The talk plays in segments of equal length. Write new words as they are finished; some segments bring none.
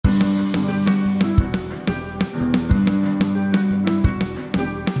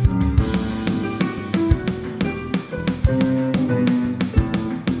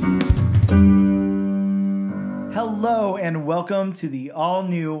and welcome to the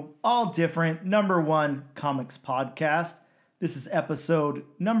all-new, all-different #1 comics podcast. This is episode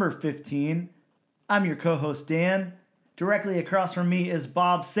number 15. I'm your co-host, Dan. Directly across from me is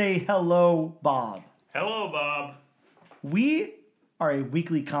Bob. Say hello, Bob. Hello, Bob. We are a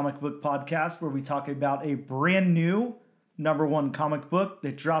weekly comic book podcast where we talk about a brand new #1 comic book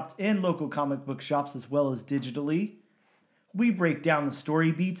that dropped in local comic book shops as well as digitally. We break down the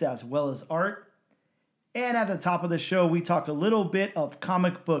story beats as well as art. And at the top of the show, we talk a little bit of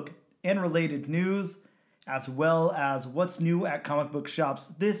comic book and related news, as well as what's new at comic book shops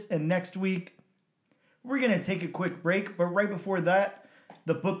this and next week. We're going to take a quick break, but right before that,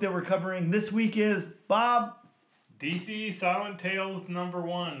 the book that we're covering this week is, Bob? DC Silent Tales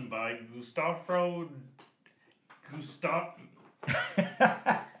 #1 by Gustavo.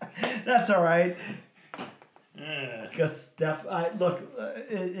 That's all right. Yeah. Look,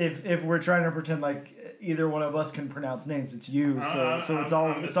 if we're trying to pretend like either one of us can pronounce names, it's you. So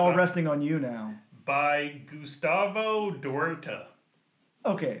it's all resting on you now. By Gustavo Duarte.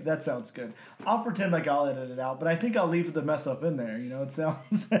 Okay, that sounds good. I'll pretend like I'll edit it out, but I think I'll leave the mess up in there. You know, it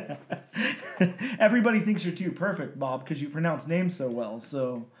sounds. Everybody thinks you're too perfect, Bob, because you pronounce names so well.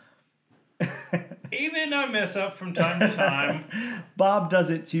 So. Even I mess up from time to time. Bob does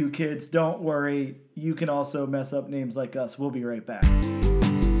it too, kids. Don't worry. You can also mess up names like us. We'll be right back.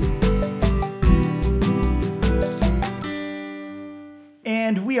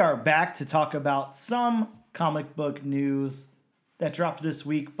 And we are back to talk about some comic book news that dropped this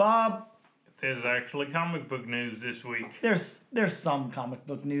week. Bob? There's actually comic book news this week. There's some comic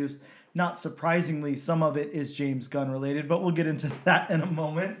book news. Not surprisingly, some of it is James Gunn related, but we'll get into that in a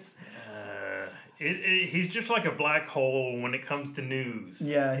moment. He's just like a black hole when it comes to news.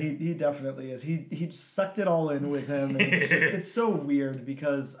 Yeah, he definitely is. He sucked it all in with him. And it's so weird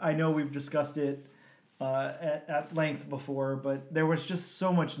because I know we've discussed it at length before, but there was just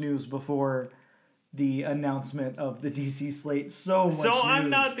so much news before the announcement of the DC slate. So much news.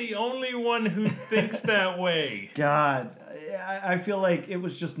 I'm not the only one who thinks that way. God, I feel like it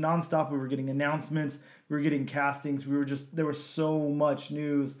was just nonstop. We were getting announcements. We were getting castings. There was so much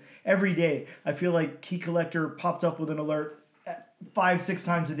news every day. I feel like Key Collector popped up with an alert 5-6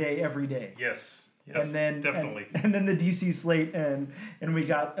 times a day, every day. Yes, and then, definitely. And then the DC slate, and we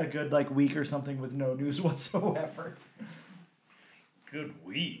got a good week or something with no news whatsoever. Good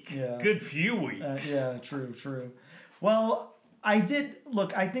week. Yeah. Good few weeks. Yeah, true. Well, I think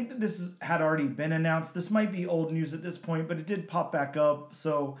that this had already been announced. This might be old news at this point, but it did pop back up,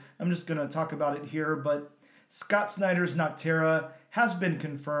 so I'm just going to talk about it here. But Scott Snyder's Noctera has been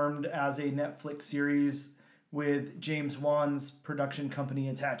confirmed as a Netflix series with James Wan's production company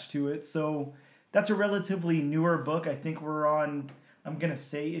attached to it. So that's a relatively newer book. I think we're on, I'm going to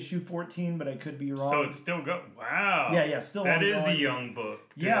say issue 14, but I could be wrong. So it's still go. Wow. Yeah, still that ongoing. Is a young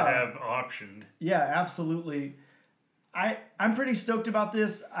book to have optioned. Yeah, absolutely. I'm pretty stoked about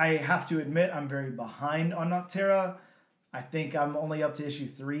this. I have to admit I'm very behind on Noctera. I think I'm only up to issue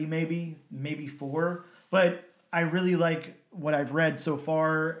 3, maybe 4. But I really like what I've read so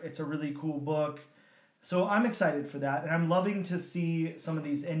far. It's a really cool book. So I'm excited for that. And I'm loving to see some of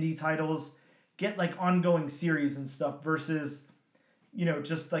these indie titles get ongoing series and stuff versus,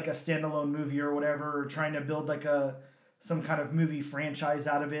 just like a standalone movie or whatever, or trying to build some kind of movie franchise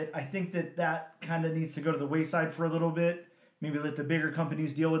out of it. I think that kind of needs to go to the wayside for a little bit. Maybe let the bigger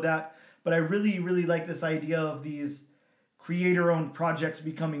companies deal with that. But I really, really like this idea of these creator-owned projects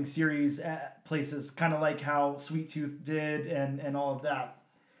becoming series at places, kind of like how Sweet Tooth did and all of that.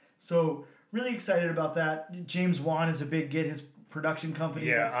 So really excited about that. James Wan is a big get, his production company.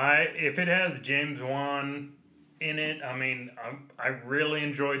 Yeah, if it has James Wan in it, I really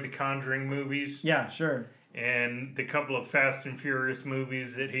enjoyed the Conjuring movies. Yeah, sure. And the couple of Fast and Furious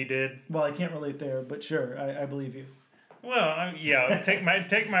movies that he did. Well, I can't relate there, but sure, I believe you. Well, take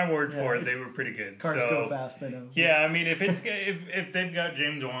my word for it. They were pretty good. Cars go fast, I know. Yeah, if they've got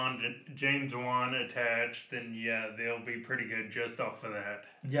James Wan attached, then yeah, they'll be pretty good just off of that.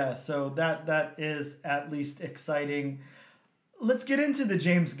 Yeah, so that is at least exciting. Let's get into the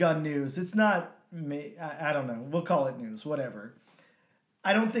James Gunn news. It's not I don't know. We'll call it news, whatever.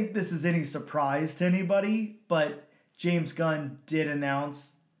 I don't think this is any surprise to anybody, but James Gunn did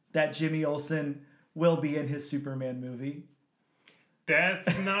announce that Jimmy Olsen will be in his Superman movie. That's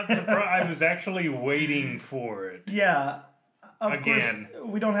not surprising. I was actually waiting for it. Yeah. Of course,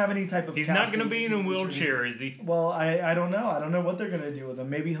 we don't have any type of He's not going to be in a wheelchair, is he? Well, I don't know. I don't know what they're going to do with him.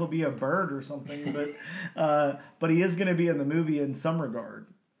 Maybe he'll be a bird or something, but he is going to be in the movie in some regard.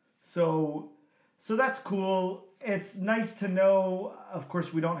 So that's cool. it's nice to know. Of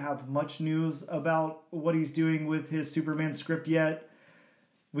course, we don't have much news about what he's doing with his Superman script yet.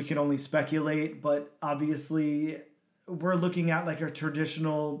 We can only speculate, but obviously we're looking at like a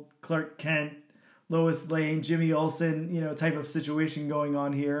traditional Clark Kent, Lois Lane, Jimmy Olsen, type of situation going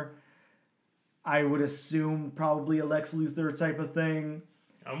on here. I would assume probably a Lex Luthor type of thing.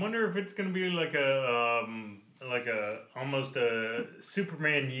 I wonder if it's going to be like a almost a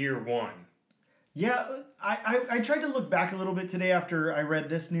Superman year one. Yeah, I tried to look back a little bit today after I read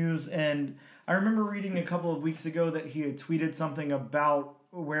this news, and I remember reading a couple of weeks ago that he had tweeted something about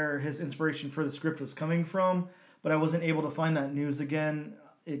where his inspiration for the script was coming from, but I wasn't able to find that news again.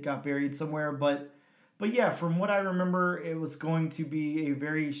 It got buried somewhere, but yeah, from what I remember, it was going to be a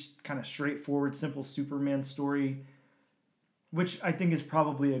very kind of straightforward, simple Superman story, which I think is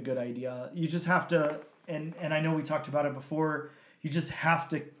probably a good idea. You just have to, and I know we talked about it before, you just have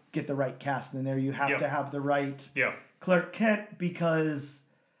to get the right cast in there. You have to have the right Clark Kent because,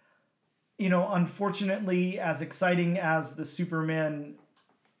 unfortunately, as exciting as the Superman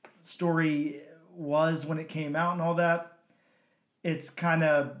story was when it came out and all that, it's kind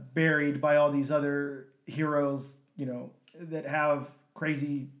of buried by all these other heroes, that have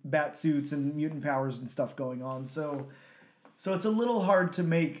crazy bat suits and mutant powers and stuff going on. So it's a little hard to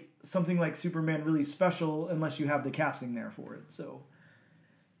make something like Superman really special unless you have the casting there for it. So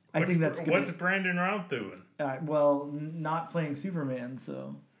I think that's what's Brandon Routh doing? Not playing Superman.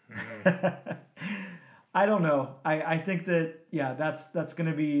 So I don't know. I think that that's going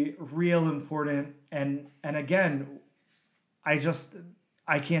to be real important. And again, I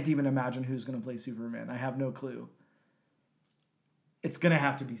can't even imagine who's going to play Superman. I have no clue. It's going to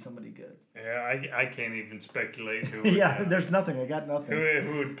have to be somebody good. Yeah, I can't even speculate who. There's nothing. I got nothing.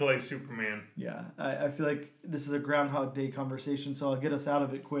 Who would play Superman? Yeah, I feel like this is a Groundhog Day conversation, so I'll get us out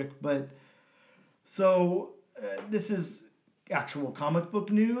of it quick. But so this is actual comic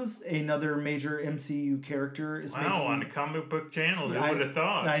book news. Another major MCU character is on a comic book channel. Who would have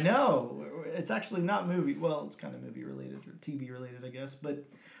thought? I know. It's actually not movie. Well, it's kind of movie related or TV related, I guess. But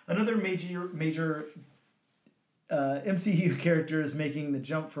another major MCU character is making the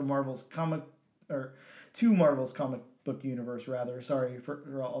jump from Marvel's comic book universe, rather. Sorry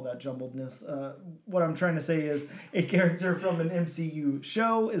for all that jumbledness. What I'm trying to say is a character from an MCU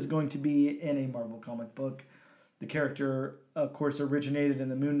show is going to be in a Marvel comic book. The character, of course, originated in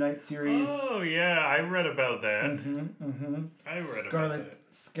the Moon Knight series. Oh, yeah, I read about that. I read Scarlet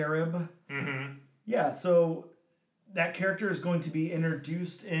Scarab. Mm-hmm. Yeah, so that character is going to be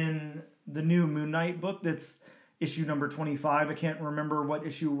introduced in the new Moon Knight book that's issue number 25. I can't remember what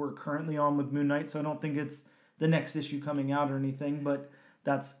issue we're currently on with Moon Knight, so I don't think it's the next issue coming out or anything, but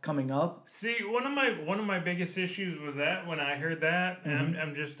that's coming up. See, one of my biggest issues with that, when I heard that, and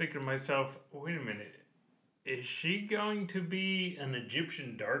I'm just thinking to myself, wait a minute. Is she going to be an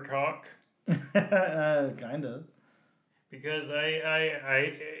Egyptian Darkhawk? Kinda. Because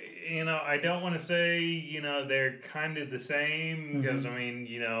I don't want to say, they're kind of the same. Because,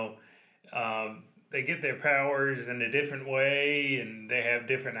 they get their powers in a different way, and they have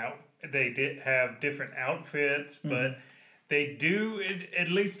different outfits, but they do, at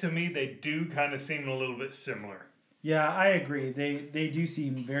least to me, they do kind of seem a little bit similar. Yeah, I agree. They do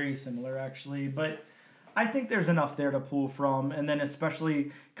seem very similar, actually, but I think there's enough there to pull from, and then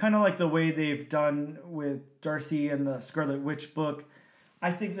especially kind of like the way they've done with Darcy and the Scarlet Witch book,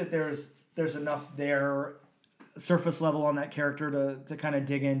 I think that there's enough there, surface level on that character to kind of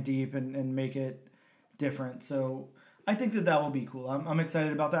dig in deep and make it different. So I think that will be cool. I'm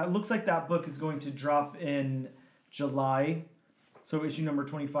excited about that. It looks like that book is going to drop in July. So issue number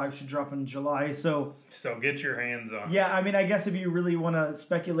 25 should drop in July. So get your hands on it. Yeah, I mean, I guess if you really want to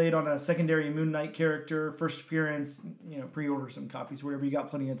speculate on a secondary Moon Knight character, first appearance, pre-order some copies, whatever. You got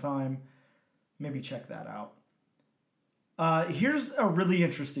plenty of time. Maybe check that out. Here's a really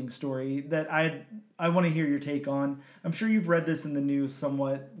interesting story that I want to hear your take on. I'm sure you've read this in the news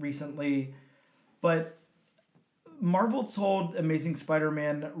somewhat recently, but Marvel told Amazing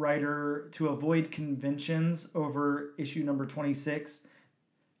Spider-Man writer to avoid conventions over issue number 26,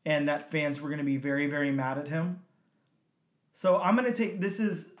 and that fans were going to be very, very mad at him. So I'm going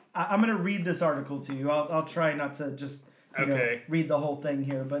to read this article to you. I'll try not to just read the whole thing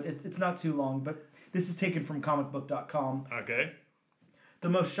here, but it's not too long. But this is taken from comicbook.com. Okay. The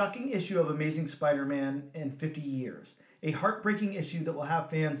most shocking issue of Amazing Spider-Man in 50 years. A heartbreaking issue that will have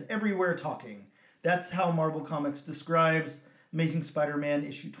fans everywhere talking. That's how Marvel Comics describes Amazing Spider-Man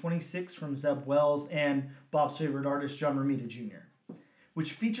issue 26 from Zeb Wells and Bob's favorite artist, John Romita Jr.,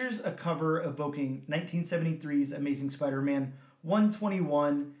 which features a cover evoking 1973's Amazing Spider-Man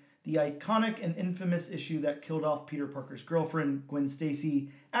 121 the iconic and infamous issue that killed off Peter Parker's girlfriend, Gwen Stacy,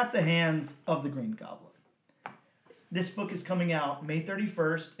 at the hands of the Green Goblin. This book is coming out May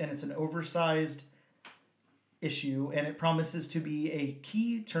 31st, and it's an oversized issue, and it promises to be a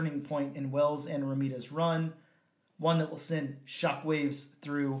key turning point in Wells and Romita's run, one that will send shockwaves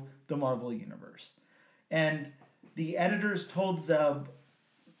through the Marvel Universe. And the editors told Zeb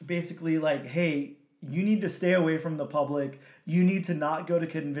basically like, hey, you need to stay away from the public. You need to not go to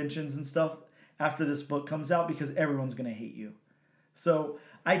conventions and stuff after this book comes out because everyone's going to hate you. So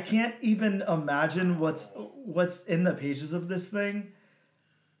I can't even imagine what's in the pages of this thing.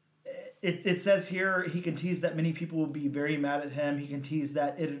 It says here he can tease that many people will be very mad at him. He can tease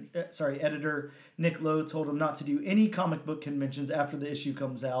that editor Nick Lowe told him not to do any comic book conventions after the issue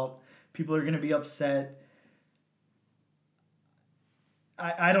comes out. People are going to be upset.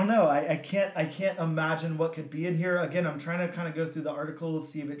 I don't know. I can't imagine what could be in here. Again, I'm trying to kind of go through the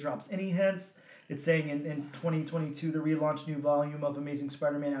articles, see if it drops any hints. It's saying in 2022, the relaunched new volume of Amazing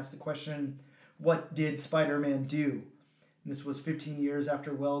Spider-Man asked the question, what did Spider-Man do? And this was 15 years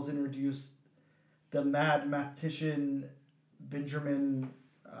after Wells introduced the mad mathematician Benjamin,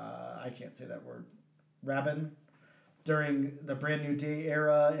 I can't say that word, Rabin, during the Brand New Day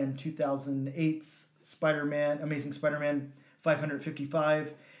era in 2008's Amazing Spider-Man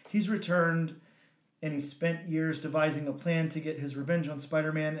 555. He's returned, and he spent years devising a plan to get his revenge on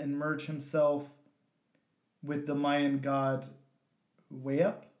Spider-Man and merge himself with the Mayan god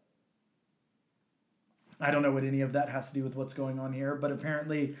Wayup. I don't know what any of that has to do with what's going on here, but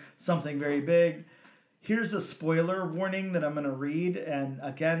apparently something very big. Here's a spoiler warning that I'm going to read, and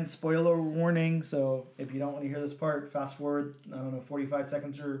again, spoiler warning, so if you don't want to hear this part, fast forward, 45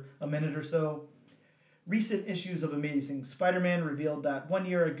 seconds or a minute or so. Recent issues of Amazing Spider-Man revealed that 1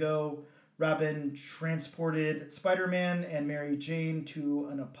 year ago, Robin transported Spider-Man and Mary Jane to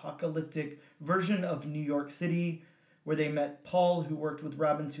an apocalyptic version of New York City, where they met Paul, who worked with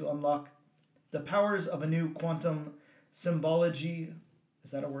Robin to unlock the powers of a new quantum symbology.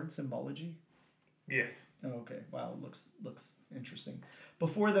 Is that a word, symbology? Yes. Oh, okay. Wow, looks interesting.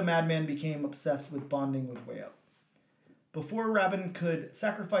 Before the madman became obsessed with bonding with Wayup. Before Robin could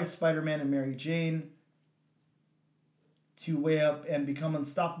sacrifice Spider-Man and Mary Jane to Wayup and become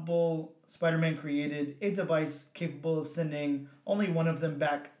unstoppable, Spider-Man created a device capable of sending only one of them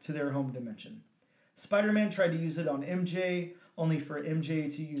back to their home dimension. Spider-Man tried to use it on MJ, only for MJ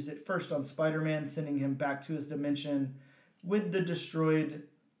to use it first on Spider-Man, sending him back to his dimension with the destroyed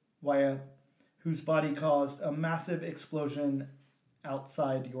Wayup, whose body caused a massive explosion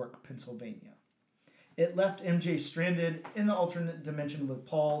outside York, Pennsylvania. It left MJ stranded in the alternate dimension with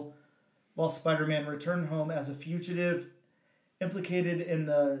Paul, while Spider-Man returned home as a fugitive, implicated in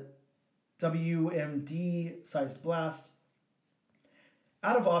the WMD-sized blast,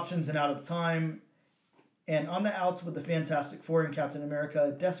 out of options and out of time, and on the outs with the Fantastic Four and Captain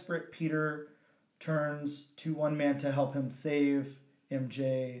America. Desperate Peter turns to one man to help him save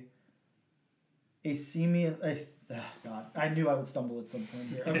MJ. I knew I would stumble at some point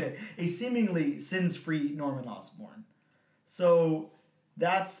here. Okay, a seemingly sins-free Norman Osborn. So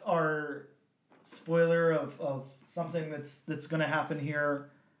that's our spoiler of something that's going to happen here.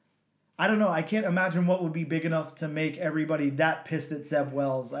 I don't know. I can't imagine what would be big enough to make everybody that pissed at Zeb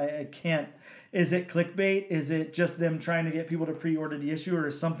Wells. I can't. Is it clickbait? Is it just them trying to get people to pre-order the issue, or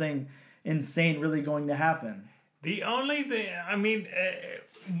is something insane really going to happen? The only thing, I mean,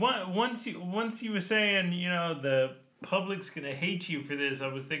 once you were saying, the public's going to hate you for this, I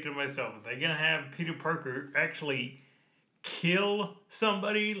was thinking to myself, are they going to have Peter Parker actually kill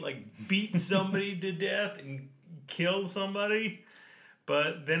somebody, like beat somebody to death and kill somebody?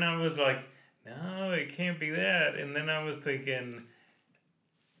 But then I was like, no, it can't be that. And then I was thinking,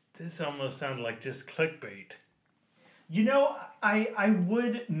 this almost sounded like just clickbait. I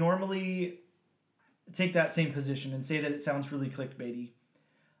would normally take that same position and say that it sounds really clickbaity.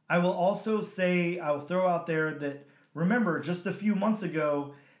 I will also say, I will throw out there that, remember, just a few months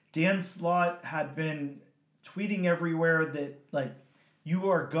ago, Dan Slott had been tweeting everywhere that, like, you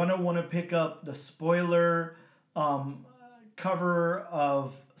are gonna want to pick up the spoiler cover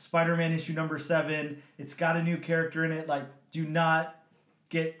of Spider-Man issue number 7. It's got a new character in it. Like, do not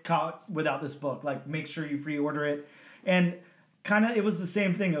get caught without this book. Like, make sure you pre-order it. And kind of, it was the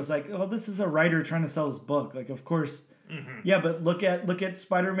same thing. It was like, oh, this is a writer trying to sell his book. Like, of course, yeah, but look at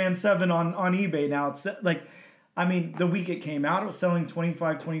Spider-Man 7 on eBay now. It's like, I mean, the week it came out, it was selling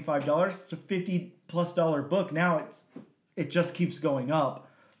 $25. It's a $50+ book. Now it just keeps going up.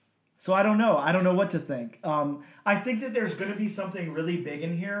 So I don't know. I don't know what to think. I think that there's going to be something really big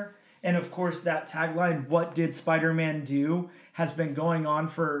in here. And of course, that tagline, "What did Spider-Man do?" has been going on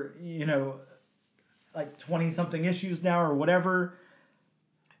for, like 20-something issues now or whatever.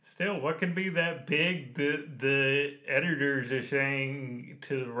 Still, what could be that big? The editors are saying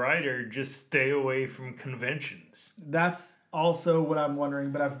to the writer, just stay away from conventions. That's also what I'm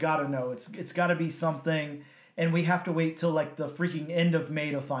wondering, but I've got to know. It's got to be something, and we have to wait till like the freaking end of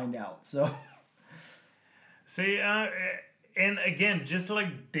May to find out. So, see, and again, just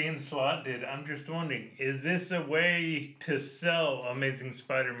like Dan Slott did, I'm just wondering, is this a way to sell Amazing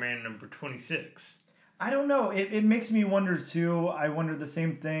Spider-Man number 26? I don't know. It makes me wonder too. I wonder the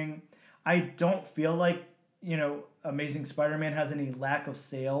same thing. I don't feel like, Amazing Spider-Man has any lack of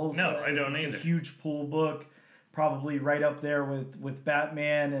sales. No, I don't either. either. It's a huge pull book, probably right up there with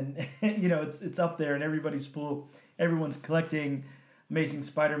Batman, and it's up there in everybody's pool. Everyone's collecting Amazing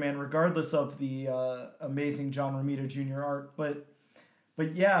Spider-Man, regardless of the amazing John Romita Jr. art. But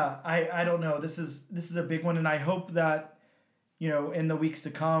yeah, I don't know. This is a big one, and I hope that, in the weeks to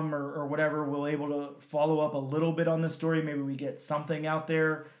come or whatever, we'll able to follow up a little bit on this story. Maybe we get something out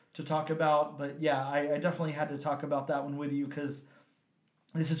there to talk about. But yeah, I definitely had to talk about that one with you because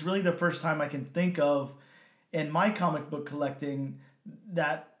this is really the first time I can think of in my comic book collecting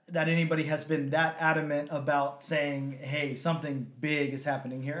that anybody has been that adamant about saying, hey, something big is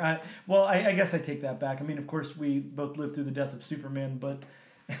happening here. I guess I take that back. I mean, of course, we both lived through the death of Superman, but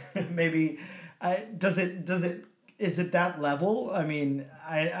maybe is it that level? I mean,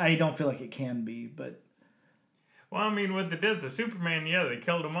 I don't feel like it can be, but... Well, I mean, with the death of Superman, yeah, they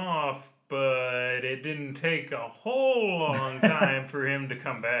killed him off, but it didn't take a whole long time for him to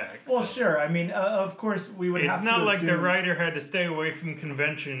come back. Well, sure. I mean, of course, we would have to It's not like assume... the writer had to stay away from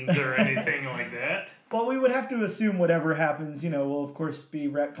conventions or anything like that. Well, we would have to assume whatever happens, will of course be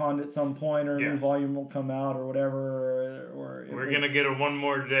retconned at some point, or a new volume will come out, or whatever. Or we're gonna get a one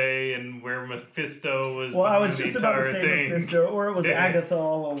more day, and where Mephisto was. Well, I was just about to say Mephisto, or it was Agatha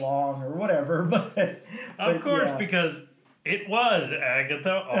all along, or whatever. But of course, because it was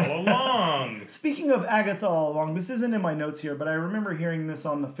Agatha all along. Speaking of Agatha all along, this isn't in my notes here, but I remember hearing this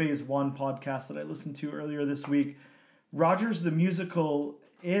on the Phase 1 podcast that I listened to earlier this week. Rogers the Musical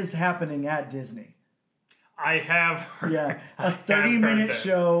is happening at Disney. I have heard. Yeah, a 30-minute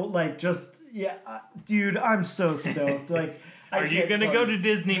show, dude, I'm so stoked. Are you going to go to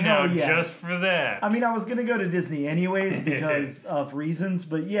Disney now just for that? I mean, I was going to go to Disney anyways because of reasons,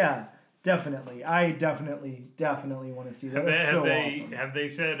 but yeah, definitely. I definitely want to see that. That's so awesome. Have they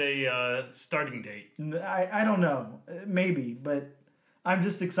said a starting date? I don't know. Maybe, but I'm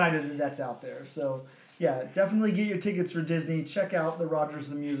just excited that that's out there. So... yeah, definitely get your tickets for Disney. Check out the Rogers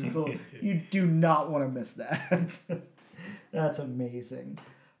the Musical. You do not want to miss that. That's amazing.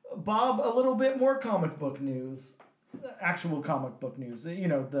 Bob, a little bit more comic book news. Actual comic book news.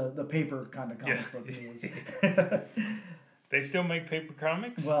 The paper kind of comic book news. They still make paper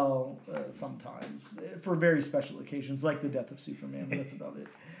comics? Well, sometimes. For very special occasions, like the death of Superman. But that's about it.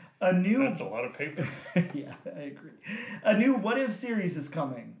 That's a lot of paper. Yeah, I agree. A new What If series is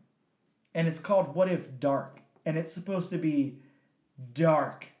coming. And it's called What If Dark. And it's supposed to be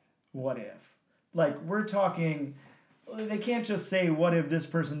dark what if. We're talking... they can't just say, what if this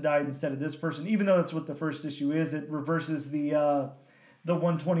person died instead of this person? Even though that's what the first issue is. It reverses the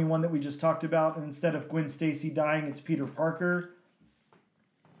 121 that we just talked about. And instead of Gwen Stacy dying, it's Peter Parker.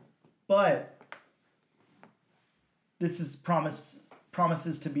 But this is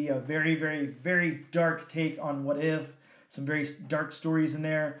promises to be a very, very, very dark take on what if. Some very dark stories in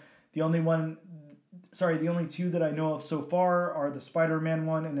there. The only two that I know of so far are the Spider-Man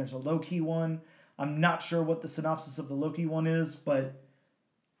one, and there's a Loki one. I'm not sure what the synopsis of the Loki one is, but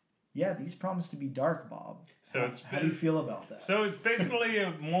yeah, these promise to be dark, Bob. So how do you feel about that? So it's basically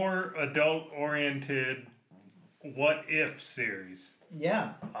a more adult-oriented what if series.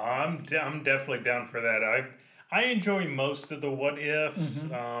 Yeah. I'm definitely down for that. I enjoy most of the what ifs.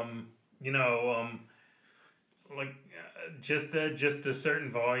 Mm-hmm. Just the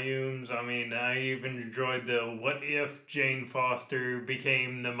certain volumes. I mean, I even enjoyed the what if Jane Foster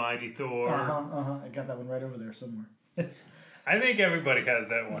became the Mighty Thor. I got that one right over there somewhere. I think everybody has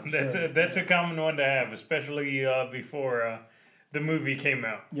that one. Sure. That's a common one to have, especially before the movie came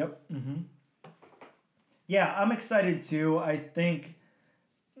out. Yep. Mm-hmm. Yeah, I'm excited too. I think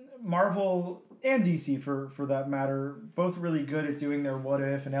Marvel and DC, for that matter, both really good at doing their what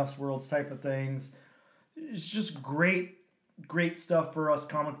if and Elseworlds type of things. It's just great stuff for us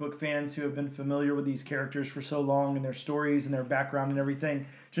comic book fans who have been familiar with these characters for so long and their stories and their background and everything,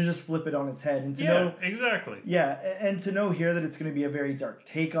 to just flip it on its head and to know exactly. Yeah, and to know here that it's going to be a very dark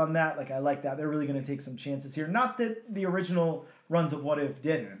take on that. I like that. They're really going to take some chances here. Not that the original runs of What If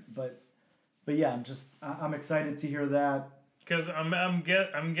didn't. But yeah, I'm excited to hear that. Because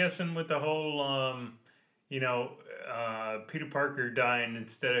I'm guessing with the whole Peter Parker dying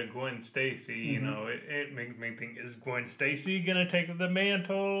instead of Gwen Stacy, you know, it makes me think, is Gwen Stacy gonna take the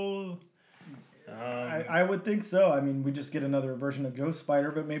mantle? I would think so. I mean, we just get another version of Ghost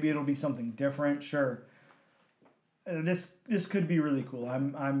Spider, but maybe it'll be something different. Sure. This could be really cool.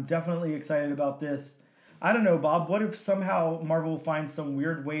 I'm definitely excited about this. I don't know, Bob. What if somehow Marvel finds some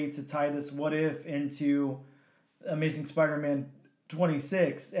weird way to tie this What If into Amazing Spider-Man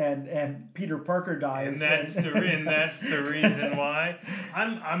 26 and Peter Parker dies, and that's the reason why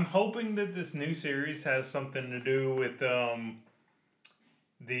I'm hoping that this new series has something to do with the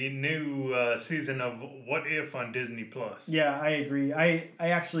new season of What If on Disney Plus. Yeah, I agree. I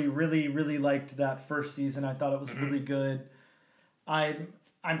actually really, really liked that first season. I thought it was really good. I'm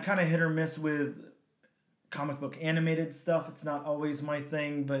kind of hit or miss with comic book animated stuff. It's not always my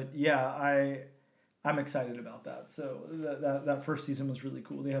thing, but yeah, I'm excited about that. So that first season was really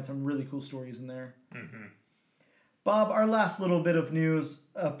cool. They had some really cool stories in there. Mm-hmm. Bob, our last little bit of news,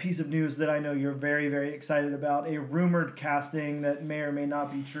 a piece of news that I know you're very, very excited about, a rumored casting that may or may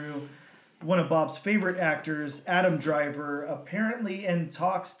not be true. One of Bob's favorite actors, Adam Driver, apparently in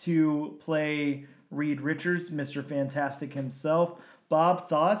talks to play Reed Richards, Mr. Fantastic himself. Bob,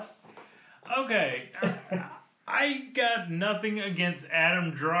 thoughts? Okay. I got nothing against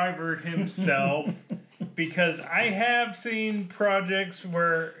Adam Driver himself because I have seen projects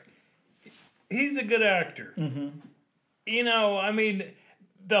where he's a good actor. Mm-hmm. You know, I mean,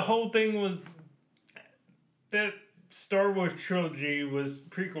 the whole thing was that Star Wars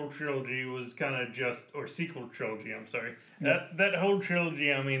prequel trilogy was kind of just, or sequel trilogy, I'm sorry. Yeah. That whole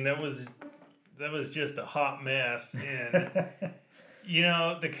trilogy, I mean, that was just a hot mess. And, you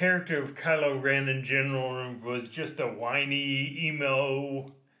know, the character of Kylo Ren in general was just a whiny,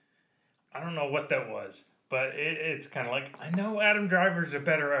 emo, I don't know what that was. But it's kind of like, I know Adam Driver's a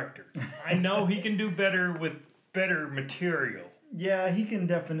better actor. I know he can do better with better material. Yeah, he can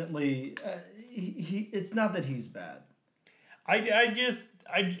definitely. It's not that he's bad. I just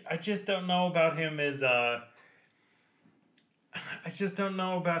don't know about him as I just don't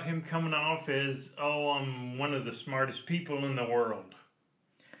know about him coming off as, oh, I'm one of the smartest people in the world.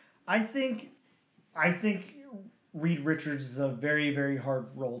 I think Reed Richards is a very, very hard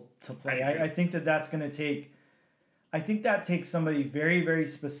role to play. I think that's going to take. I think that takes somebody very, very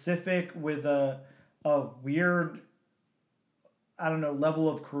specific with a weird, I don't know, level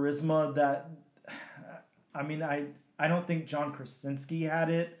of charisma that, I mean, I don't think John Krasinski had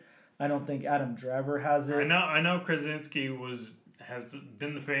it. I don't think Adam Driver has it. I know Krasinski has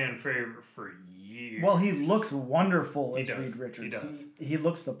been the fan favorite for years. Well, he looks wonderful as Reed Richards. He does. He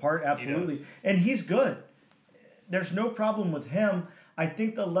looks the part, absolutely. And he's good. There's no problem with him. I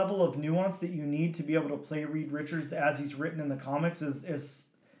think the level of nuance that you need to be able to play Reed Richards as he's written in the comics is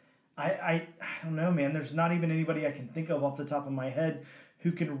I don't know, man. There's not even anybody I can think of off the top of my head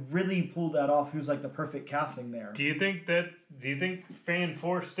who can really pull that off, who's like the perfect casting there. Do you think Fan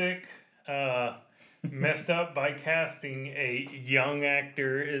Four Stick messed up by casting a young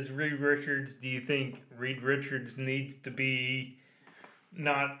actor as Reed Richards? Do you think Reed Richards needs to be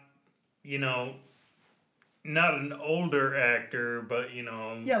not an older actor, but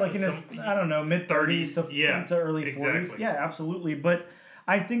like in his, I don't know, mid-30s to early 40s. Exactly. Yeah, absolutely. But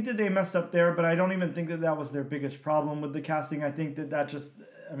I think that they messed up there, but I don't even think that was their biggest problem with the casting. I think that just,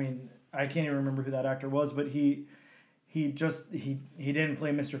 I mean, I can't even remember who that actor was, but he didn't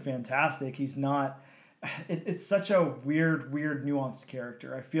play Mr. Fantastic. He's not. It's such a weird, nuanced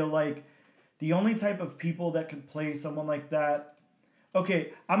character. I feel like the only type of people that could play someone like that.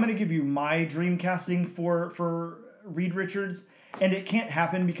 Okay, I'm gonna give you my dream casting for Reed Richards, and it can't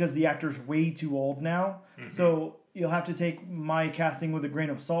happen because the actor's way too old now. Mm-hmm. So you'll have to take my casting with a grain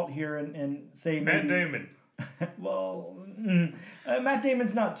of salt here and say Matt Damon. Well, Matt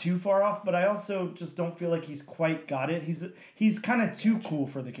Damon's not too far off, but I also just don't feel like he's quite got it. He's kind of too cool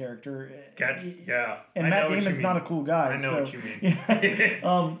for the character. Gotcha. Yeah. And Matt Damon's not a cool guy. I know what you mean.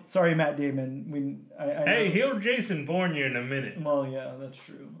 Yeah. Sorry, Matt Damon. Hey, he'll Jason Bourne you in a minute. Well, yeah, that's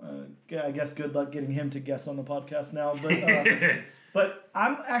true. I guess good luck getting him to guest on the podcast now. But but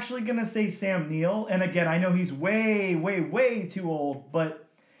I'm actually gonna say Sam Neill, and again, I know he's way, way, way too old, but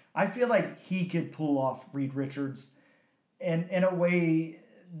I feel like he could pull off Reed Richards in a way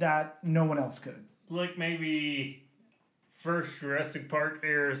that no one else could. Like maybe first Jurassic Park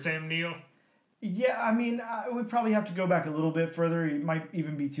era Sam Neill? Yeah, I mean, we probably have to go back a little bit further. He might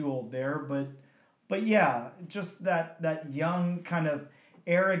even be too old there, but yeah, just that young kind of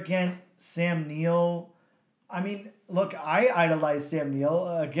arrogant Sam Neill. I mean, look, I idolized Sam Neill.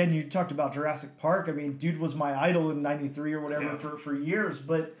 Again, you talked about Jurassic Park. I mean, dude was my idol in '93 or whatever for years.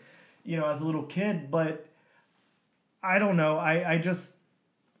 But as a little kid. But I don't know. I just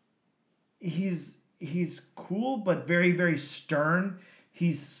he's cool, but very very stern.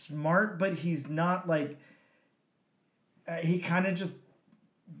 He's smart, but he's not like. He kind of just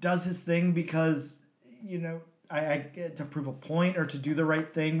does his thing because I get to prove a point or to do the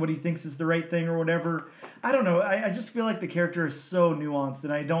right thing, what he thinks is the right thing or whatever. I don't know. I just feel like the character is so nuanced,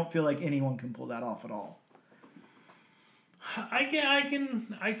 and I don't feel like anyone can pull that off at all. I can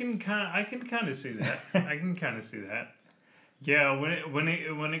kind of see that. I can kind of see that. Yeah, when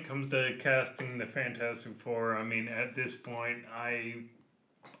it comes to casting the Fantastic Four, I mean, at this point, I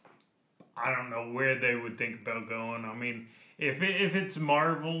don't know where they would think about going. I mean, if it's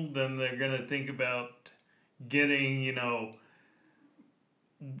Marvel, then they're gonna think about getting,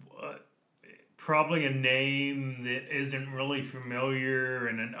 probably a name that isn't really familiar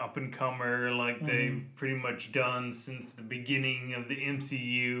and an up-and-comer like they've pretty much done since the beginning of the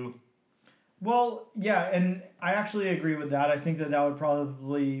MCU. Well, yeah, and I actually agree with that. I think that would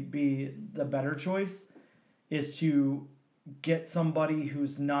probably be the better choice, is to get somebody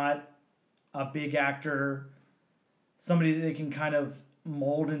who's not a big actor, somebody that they can kind of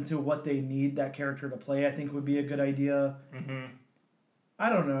mold into what they need that character to play. I think would be a good idea. Mm-hmm. I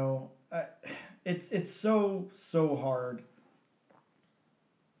don't know. It's so hard.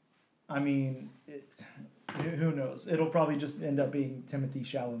 I mean, who knows? It'll probably just end up being Timothée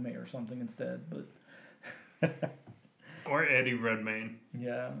Chalamet or something instead. But or Eddie Redmayne.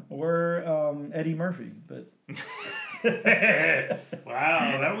 Yeah, or Eddie Murphy. But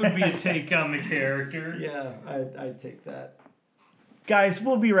wow, that would be a take on the character. Yeah, I'd take that. Guys,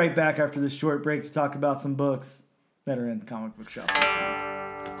 we'll be right back after this short break to talk about some books that are in the comic book shops this week.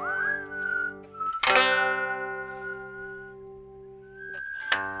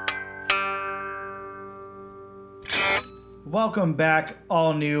 Welcome back,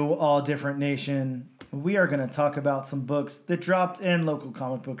 all new, all different nation. We are going to talk about some books that dropped in local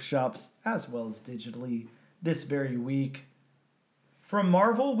comic book shops as well as digitally this very week. From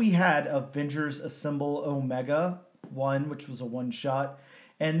Marvel, we had Avengers Assemble Omega 1, which was a one-shot.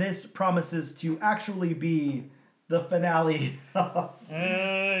 And this promises to actually be the finale.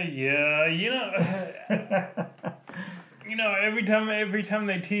 Yeah, every time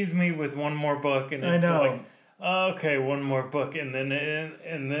they tease me with one more book, and it's like, okay, one more book, and then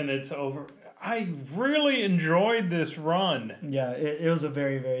it's over. I really enjoyed this run. Yeah, it was a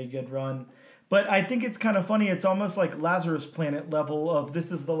very, very good run. But I think it's kind of funny. It's almost like Lazarus Planet level of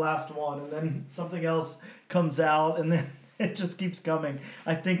this is the last one, and then something else comes out, and then it just keeps coming.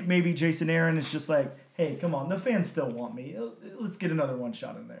 I think maybe Jason Aaron is just like, hey, come on, the fans still want me. Let's get another one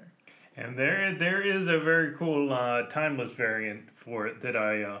shot in there. And there is a very cool timeless variant for it that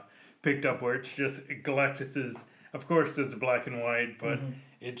I picked up where it's just Galactus's, of course there's the black and white, but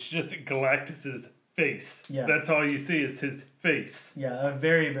it's just Galactus's face. Yeah. That's all you see is his face. Yeah, a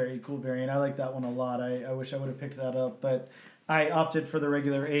very, very cool variant. I like that one a lot. I wish I would have picked that up, but I opted for the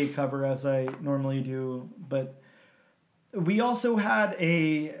regular A cover as I normally do. But we also had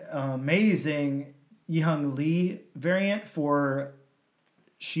a amazing Yi-Hung Lee variant for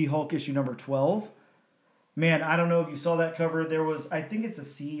She-Hulk issue number 12. Man, I don't know if you saw that cover. There was, I think it's a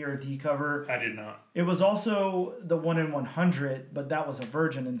C or a D cover. I did not. It was also the 1 in 100, but that was a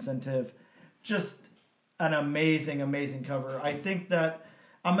Virgin incentive. Just an amazing, amazing cover. I think that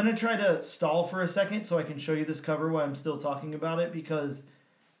I'm going to try to stall for a second so I can show you this cover while I'm still talking about it, because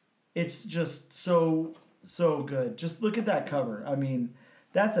it's just so good. Just look at that cover. I mean,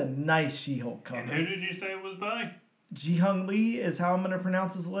 that's a nice She-Hulk cover. And who did you say it was by? Ji-Hung Lee is how I'm going to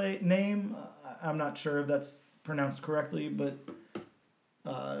pronounce his name. I'm not sure if that's pronounced correctly, but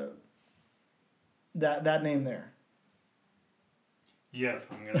that name there. Yes,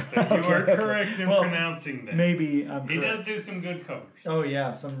 I'm going to say you are correct in pronouncing that. Maybe I'm correct. He does do some good covers. Oh,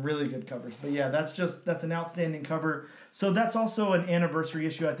 yeah, some really good covers. But yeah, that's an outstanding cover. So that's also an anniversary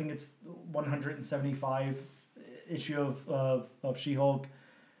issue. I think it's 175 issue of She-Hulk.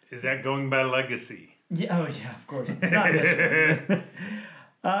 Is that going by legacy? Yeah, oh yeah, of course. It's not this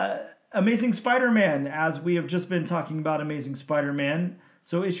one. Amazing Spider-Man, as we have just been talking about Amazing Spider-Man.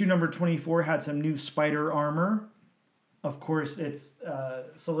 So issue number 24 had some new spider armor. Of course, it's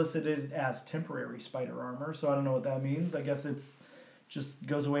solicited as temporary spider armor, so I don't know what that means. I guess it's just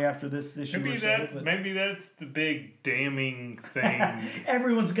goes away after this issue. Maybe that's the big damning thing.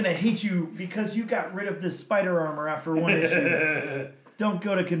 Everyone's going to hate you because you got rid of this spider armor after one issue. Don't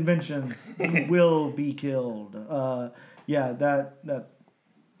go to conventions. You will be killed. Yeah, that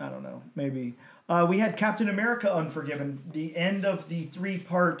I don't know. Maybe. We had Captain America Unforgiven, the end of the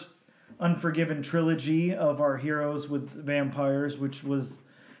 3-part Unforgiven trilogy of our heroes with vampires, which was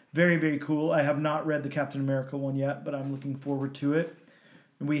very, very cool. I have not read the Captain America one yet, but I'm looking forward to it.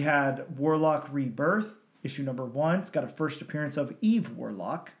 We had Warlock Rebirth, issue number 1. It's got a first appearance of Eve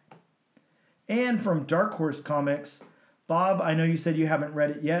Warlock. And from Dark Horse Comics, Bob, I know you said you haven't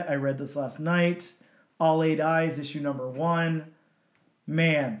read it yet. I read this last night. All Eight Eyes, issue number 1.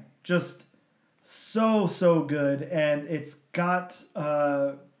 Man, just so good. And it's got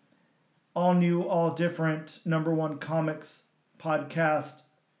all new, all different number 1 comics podcast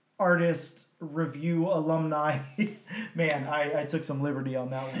artist review alumni. Man, I took some liberty on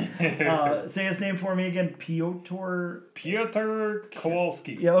that one. Say his name for me again. Piotr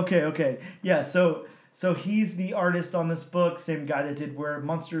Kowalski. Yeah, okay. Yeah, so he's the artist on this book, same guy that did Where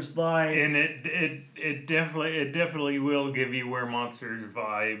Monsters Lie. And it definitely will give you Where Monsters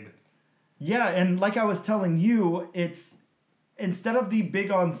vibe. Yeah, and like I was telling you, it's instead of the big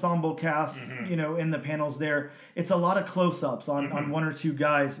ensemble cast, in the panels there, it's a lot of close-ups on one or two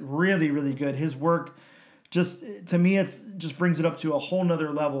guys. Really, really good. His work, just to me, it's just brings it up to a whole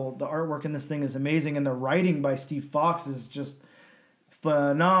nother level. The artwork in this thing is amazing, and the writing by Steve Fox is just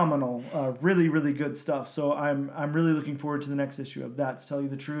phenomenal. Really, really good stuff. So I'm really looking forward to the next issue of that, to tell you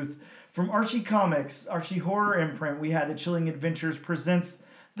the truth. From Archie Comics, Archie Horror Imprint, we had The Chilling Adventures presents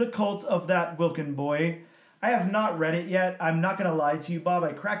The Cult of That Wilkin Boy. I have not read it yet. I'm not going to lie to you, Bob.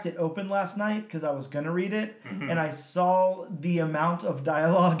 I cracked it open last night because I was going to read it, and I saw the amount of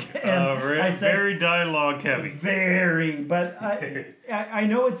dialogue. And I said, very dialogue heavy. Very, but I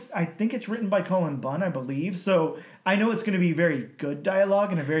know I think it's written by Cullen Bunn, I believe. So I know it's going to be very good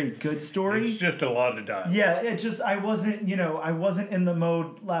dialogue and a very good story. It's just a lot of dialogue. Yeah, it just, I wasn't in the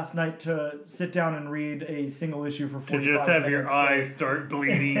mode last night to sit down and read a single issue for 45 minutes. To just have your eyes start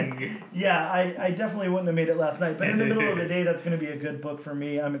bleeding. Yeah, I definitely wouldn't have made it last night. But in the middle of the day, that's going to be a good book for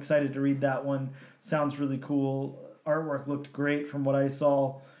me. I'm excited to read that one. Sounds really cool. Artwork looked great from what I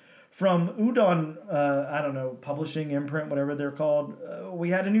saw. From Udon, publishing, imprint, whatever they're called, we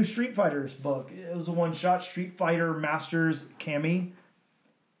had a new Street Fighters book. It was a one-shot Street Fighter Masters Cammy.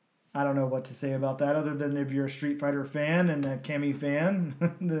 I don't know what to say about that other than if you're a Street Fighter fan and a Cammy fan,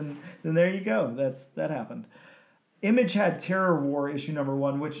 then there you go. That happened. Image had Terror War issue number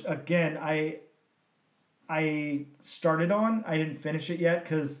 1, which again I started on. I didn't finish it yet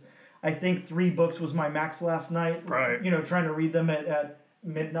because I think 3 books was my max last night. Right. Trying to read them at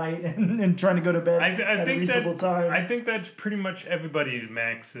midnight and trying to go to bed at a reasonable time. I think that's pretty much everybody's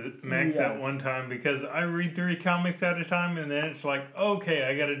max at one time, because I read 3 comics at a time and then it's like, okay,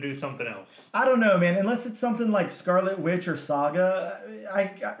 I got to do something else. I don't know, man. Unless it's something like Scarlet Witch or Saga,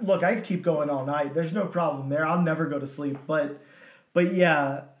 I'd keep going all night. There's no problem there. I'll never go to sleep. But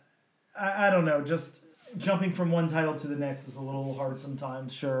yeah, I don't know. Just jumping from one title to the next is a little hard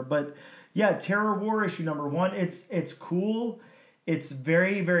sometimes, sure. But yeah, Terror War issue number 1. It's cool. It's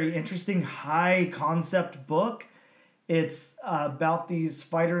very, very interesting, high concept book. It's about these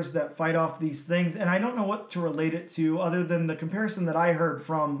fighters that fight off these things. And I don't know what to relate it to other than the comparison that I heard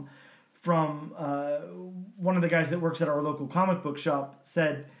from one of the guys that works at our local comic book shop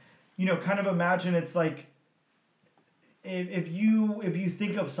said, kind of imagine it's like, if you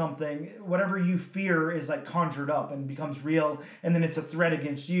think of something, whatever you fear is like conjured up and becomes real, and then it's a threat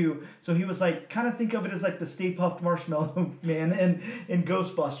against you. So he was like, kind of think of it as like the Stay Puft Marshmallow Man in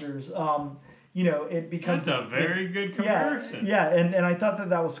Ghostbusters. It becomes that's a very good comparison. Yeah, and I thought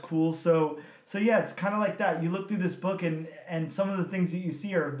that was cool. So yeah, it's kind of like that. You look through this book and some of the things that you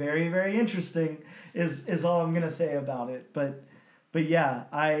see are very, very interesting. Is all I'm gonna say about it. But yeah,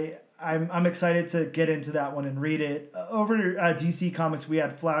 I'm excited to get into that one and read it. Over DC Comics, we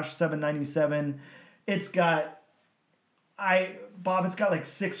had Flash 797. It's got like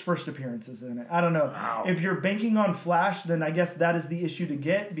 6 first appearances in it. I don't know. Wow. If you're banking on Flash, then I guess that is the issue to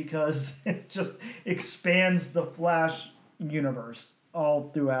get because it just expands the Flash universe all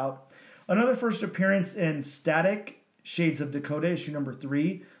throughout. Another first appearance in Static, Shades of Dakota, issue number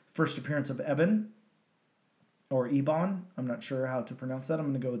 3. First appearance of Eben. Or Ebon. I'm not sure how to pronounce that. I'm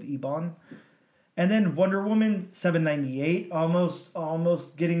going to go with Ebon. And then Wonder Woman 798.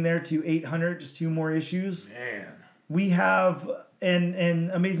 Almost getting there to 800. Just 2 more issues. Man. We have, in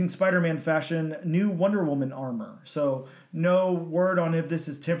Amazing Spider-Man fashion, new Wonder Woman armor. So no word on if this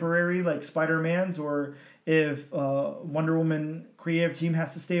is temporary like Spider-Man's or if Wonder Woman creative team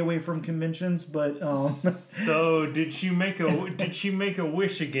has to stay away from conventions, but so did she make a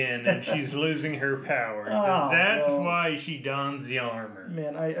wish again and she's losing her powers? That's why she dons the armor.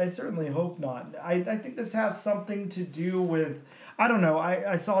 Man, I certainly hope not. I think this has something to do with, I don't know.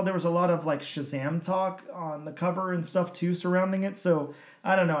 I saw there was a lot of like Shazam talk on the cover and stuff too surrounding it. So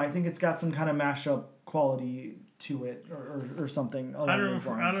I don't know. I think it's got some kind of mashup quality to it or something along those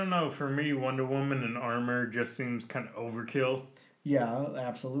lines. I don't know. For me, Wonder Woman in armor just seems kind of overkill. Yeah,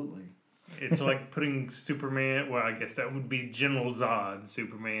 absolutely. It's like putting Superman. Well, I guess that would be General Zod.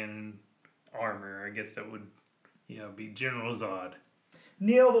 Superman in armor. I guess that would, be General Zod.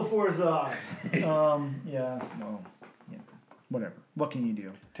 Kneel before Zod. Yeah. Well. Yeah. Whatever. What can you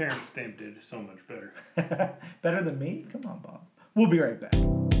do? Terrence Stamp did it so much better. Better than me? Come on, Bob. We'll be right back.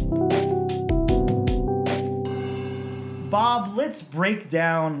 Bob, let's break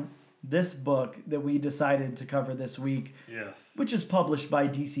down this book that we decided to cover this week. Yes. Which is published by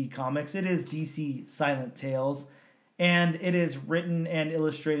DC Comics. It is DC Silent Tales. And it is written and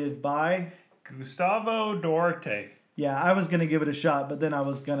illustrated by Gustavo Duarte. Yeah, I was going to give it a shot, but then I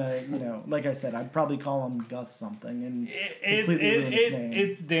was going to, like I said, I'd probably call him Gus something and completely ruin his name.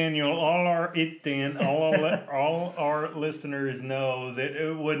 It's Daniel. It's Dan. All our listeners know that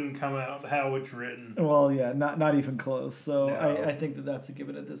it wouldn't come out how it's written. Well, yeah, not even close. So No. I think that's a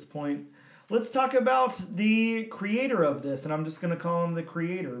given at this point. Let's talk about the creator of this, and I'm just going to call him the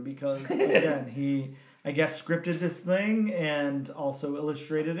creator because, again, he, I guess, scripted this thing and also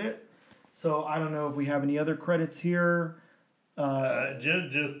illustrated it. So I don't know if we have any other credits here.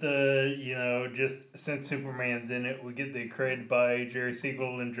 Just since Superman's in it, we get the credit by Jerry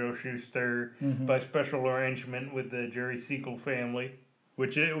Siegel and Joe Shuster by special arrangement with the Jerry Siegel family,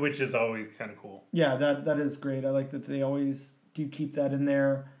 which is always kind of cool. Yeah, that is great. I like that they always do keep that in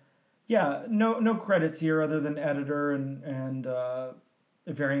there. Yeah, no credits here other than editor and a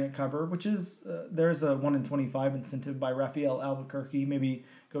variant cover, which is there's a 1 in 25 incentive by Raphael Albuquerque. Maybe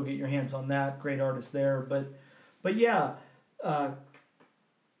go get your hands on that. Great artist there. But yeah,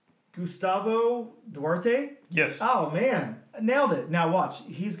 Gustavo Duarte? Yes. Oh, man. Nailed it. Now watch.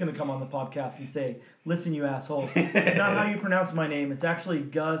 He's going to come on the podcast and say, listen, you assholes. It's not how you pronounce my name. It's actually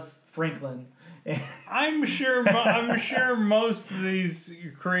Gus Franklin. I'm sure most of these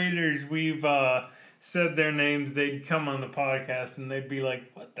creators we've said their names, they'd come on the podcast and they'd be like,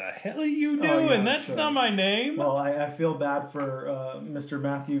 what the hell are you doing? Oh, yeah, That's sure. not my name. Well, I feel bad for Mr.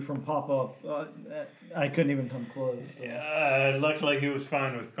 Matthew from Pop-Up. I couldn't even come close. So. Yeah, luckily he was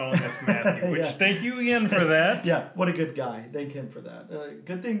fine with calling us Matthew, which thank you again for that. Yeah, what a good guy. Thank him for that.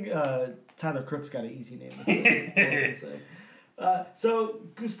 Good thing Tyler Crook's got an easy name to say. So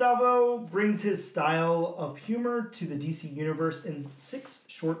Gustavo brings his style of humor to the DC universe in 6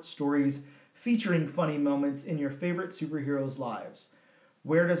 short stories featuring funny moments in your favorite superheroes' lives.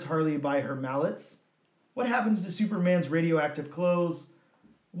 Where does Harley buy her mallets? What happens to Superman's radioactive clothes?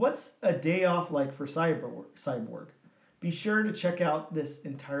 What's a day off like for Cyborg? Be sure to check out this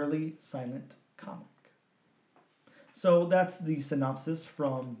entirely silent comic. So that's the synopsis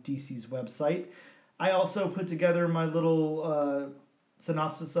from DC's website. I also put together my little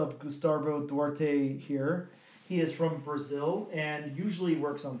synopsis of Gustavo Duarte here. He is from Brazil and usually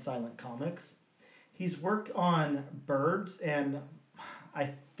works on silent comics. He's worked on Birds, and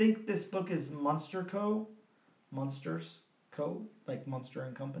I think this book is Monsters Co., like Monster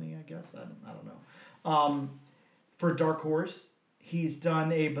and Company, I guess. I don't know. For Dark Horse, he's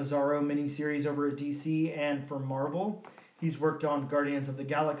done a Bizarro miniseries over at DC, and for Marvel, he's worked on Guardians of the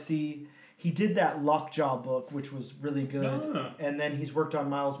Galaxy. He did that Lockjaw book, which was really good. And then he's worked on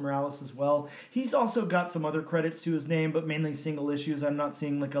Miles Morales as well. He's also got some other credits to his name, but mainly single issues. I'm not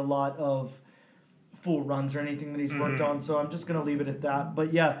seeing like a lot of full runs or anything that he's worked on, so I'm just going to leave it at that.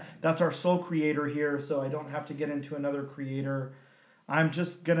 But yeah, that's our sole creator here, so I don't have to get into another creator. I'm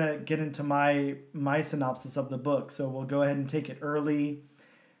just going to get into my synopsis of the book, so we'll go ahead and take it early.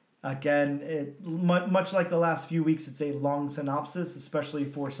 Again, much like the last few weeks, it's a long synopsis, especially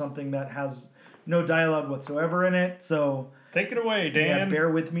for something that has no dialogue whatsoever in it. So take it away, Dan. Yeah,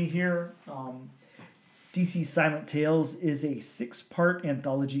 bear with me here. DC Silent Tales is a 6-part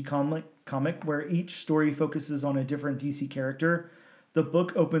anthology comic where each story focuses on a different DC character. The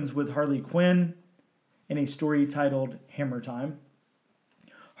book opens with Harley Quinn in a story titled Hammer Time.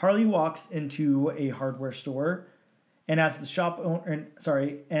 Harley walks into a hardware store and has the shop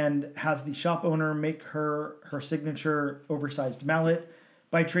owner make her signature oversized mallet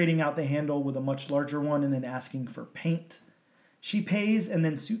by trading out the handle with a much larger one and then asking for paint. She pays and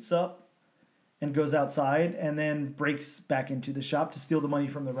then suits up and goes outside and then breaks back into the shop to steal the money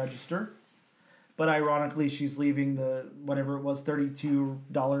from the register. But ironically, she's leaving the, whatever it was,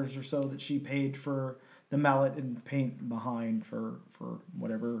 $32 or so that she paid for the mallet and paint behind for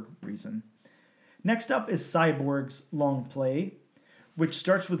whatever reason. Next up is Cyborg's long play, which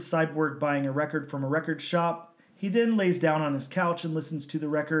starts with Cyborg buying a record from a record shop. He then lays down on his couch and listens to the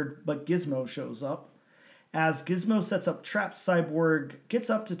record, but Gizmo shows up. As Gizmo sets up traps, Cyborg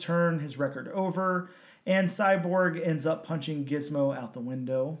gets up to turn his record over, and Cyborg ends up punching Gizmo out the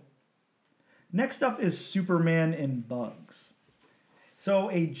window. Next up is Superman and Bugs.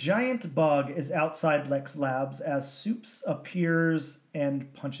 So a giant bug is outside Lex Labs as Supes appears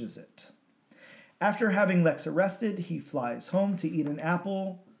and punches it. After having Lex arrested, he flies home to eat an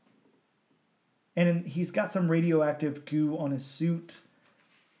apple, and he's got some radioactive goo on his suit.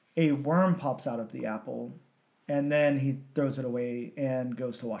 A worm pops out of the apple, and then he throws it away and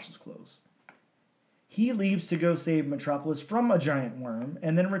goes to wash his clothes. He leaves to go save Metropolis from a giant worm,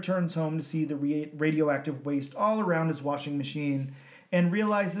 and then returns home to see the radioactive waste all around his washing machine, and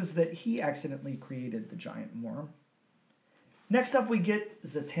realizes that he accidentally created the giant worm. Next up, we get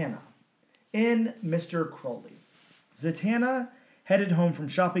Zatanna in Mr. Crowley. Zatanna, headed home from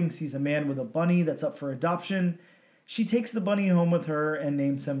shopping, sees a man with a bunny that's up for adoption. She takes the bunny home with her and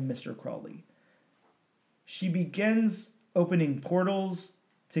names him Mr. Crowley. She begins opening portals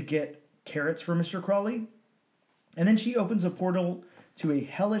to get carrots for Mr. Crowley. And then she opens a portal to a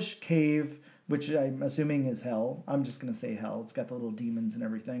hellish cave, which I'm assuming is hell. I'm just going to say hell. It's got the little demons and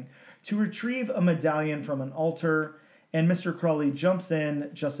everything. To retrieve a medallion from an altar, and Mr. Crowley jumps in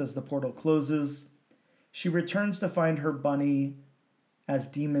just as the portal closes. She returns to find her bunny as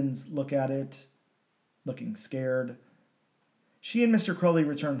demons look at it, looking scared. She and Mr. Crowley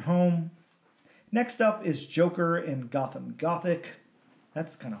return home. Next up is Joker in Gotham Gothic.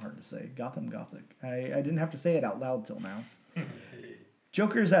 That's kind of hard to say. Gotham Gothic. I didn't have to say it out loud till now.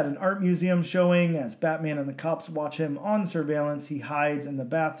 Joker's at an art museum showing as Batman and the cops watch him on surveillance. He hides in the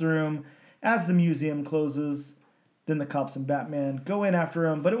bathroom as the museum closes. Then the cops and Batman go in after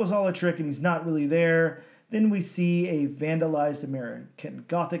him, but it was all a trick and he's not really there. Then we see a vandalized American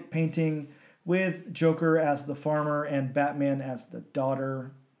Gothic painting with Joker as the farmer and Batman as the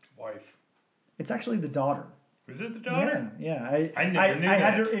daughter. Wife. It's actually the daughter. Is it the daughter? Yeah. I never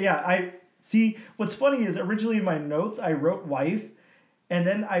knew that. I see. What's funny is originally in my notes I wrote wife, and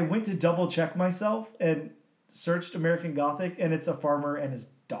then I went to double check myself and searched American Gothic, and it's a farmer and his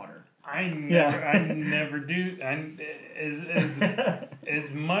daughter. I never do.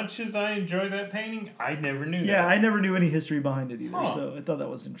 As much as I enjoy that painting, I never knew that. Yeah, I never knew any history behind it either, so I thought that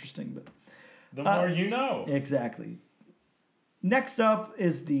was interesting. But the more you know. Exactly. Next up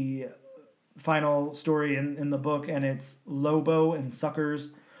is the final story in the book, and it's Lobo and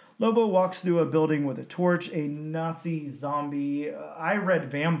Suckers. Lobo walks through a building with a torch, a Nazi zombie. I read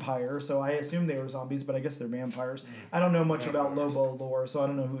vampire, so I assumed they were zombies, but I guess they're vampires. I don't know much about Lobo lore, so I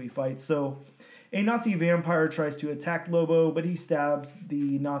don't know who he fights. So a Nazi vampire tries to attack Lobo, but he stabs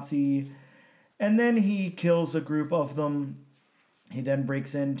the Nazi, and then he kills a group of them. He then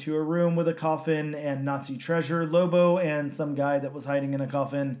breaks into a room with a coffin and Nazi treasure. Lobo and some guy that was hiding in a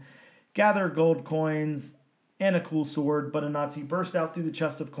coffin gather gold coins and a cool sword, but a Nazi burst out through the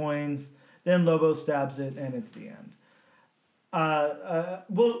chest of coins. Then Lobo stabs it, and it's the end.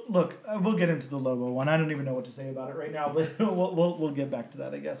 We'll get into the Lobo one. I don't even know what to say about it right now, but we'll get back to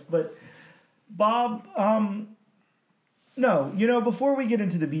that, I guess. But Bob, before we get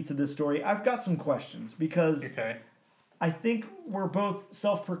into the beats of this story, I've got some questions because I think we're both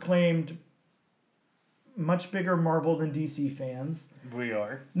self-proclaimed much bigger Marvel than DC fans. We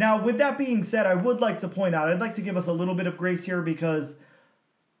are. Now, with that being said, I would like to point out, I'd like to give us a little bit of grace here because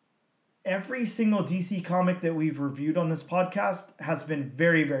every single DC comic that we've reviewed on this podcast has been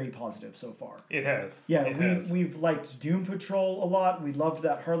very, very positive so far. It has. Yeah, we've liked Doom Patrol a lot. We loved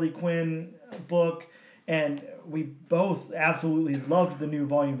that Harley Quinn book, and we both absolutely loved the new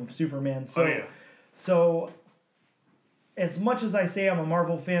volume of Superman. So as much as I say I'm a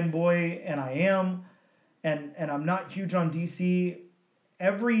Marvel fanboy, and I am, and I'm not huge on DC,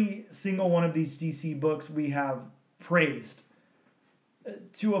 every single one of these DC books we have praised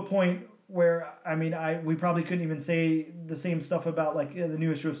to a point where, we probably couldn't even say the same stuff about like the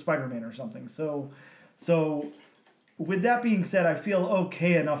new issue of Spider-Man or something. So with that being said, I feel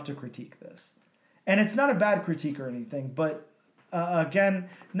okay enough to critique this. And it's not a bad critique or anything, but again,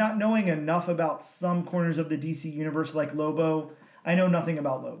 not knowing enough about some corners of the DC universe like Lobo, I know nothing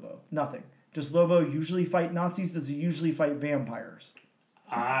about Lobo. Nothing. Does Lobo usually fight Nazis? Does he usually fight vampires?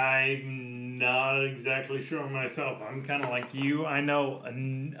 I'm not exactly sure myself. I'm kind of like you. I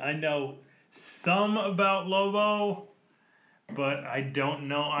know some about Lobo, but I don't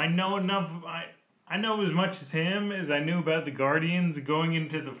know. I know enough. I know as much as him as I knew about the Guardians going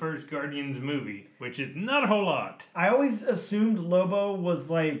into the first Guardians movie, which is not a whole lot. I always assumed Lobo was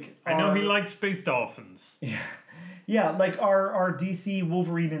like... I know he likes space dolphins. Yeah. Yeah, like our DC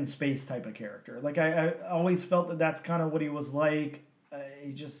Wolverine in space type of character. Like I always felt that that's kind of what he was like.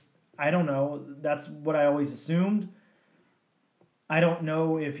 I don't know. That's what I always assumed. I don't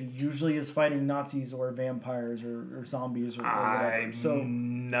know if he usually is fighting Nazis or vampires or zombies or whatever.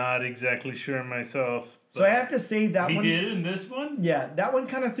 I'm not exactly sure myself. So I have to say that he one... He did in this one? Yeah, that one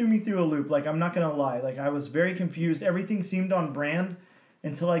kind of threw me through a loop. Like, I'm not going to lie. Like, I was very confused. Everything seemed on brand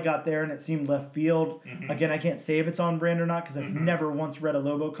until I got there and it seemed left field. Mm-hmm. Again, I can't say if it's on brand or not because I've never once read a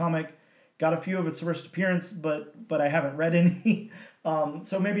Lobo comic. Got a few of its first appearance, but I haven't read any.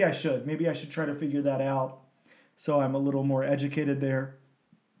 So maybe I should. Maybe I should try to figure that out so I'm a little more educated there.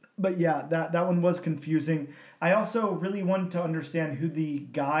 But yeah, that one was confusing. I also really wanted to understand who the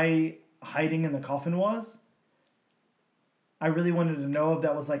guy hiding in the coffin was. I really wanted to know if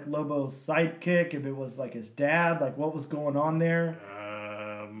that was like Lobo's sidekick, if it was like his dad, like what was going on there.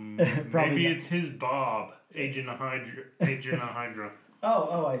 Maybe it's his Bob, Agent of Hydra.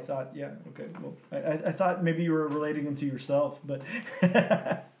 Oh, I thought, yeah, okay. Well, I thought maybe you were relating him to yourself, but...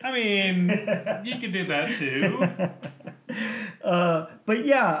 I mean, you could do that too. But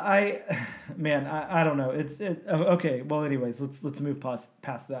yeah, I don't know. Okay. Well, anyways, let's move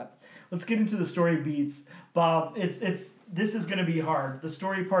past that. Let's get into the story beats. Bob, this is going to be hard. The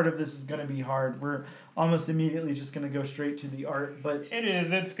story part of this is going to be hard. We're almost immediately just going to go straight to the art, but it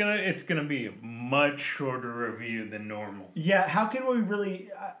is. It's gonna be a much shorter review than normal. Yeah, how can we really...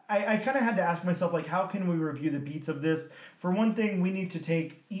 I kind of had to ask myself, like, how can we review the beats of this? For one thing, we need to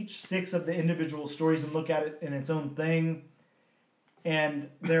take each 6 of the individual stories and look at it in its own thing. And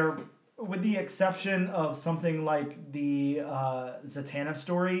they're, with the exception of something like the Zatanna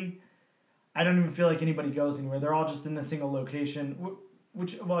story, I don't even feel like anybody goes anywhere. They're all just in a single location,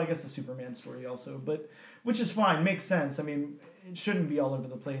 which, well, I guess the Superman story also, but which is fine, makes sense. I mean, it shouldn't be all over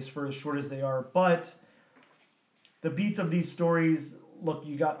the place for as short as they are, but the beats of these stories, look,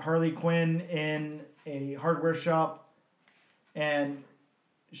 you got Harley Quinn in a hardware shop, and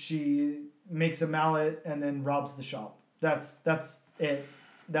she makes a mallet and then robs the shop. That's it.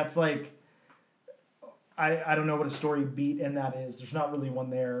 That's like, I don't know what a story beat in that is. There's not really one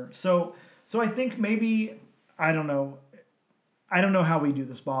there. So I think maybe, I don't know how we do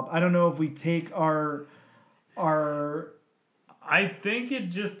this, Bob. I don't know if we take our I think it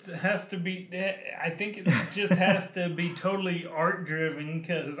just has to be. I think it just has to be totally art driven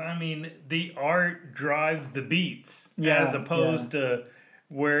because I mean the art drives the beats as opposed to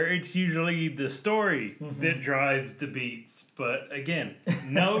where it's usually the story that drives the beats. But again,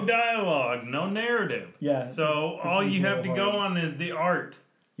 no dialogue, no narrative. Yeah. So all you have to go on is the art.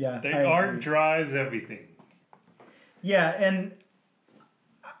 Yeah. The art drives everything. Yeah, and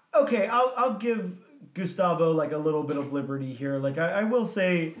okay, I'll give Gustavo like a little bit of liberty here. Like I will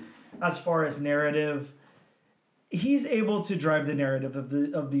say, as far as narrative, he's able to drive the narrative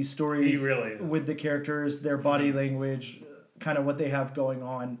of these stories. He really is. With the characters, their body language, kind of what they have going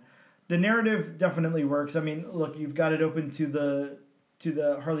on. The narrative definitely works. I mean, look, you've got it open to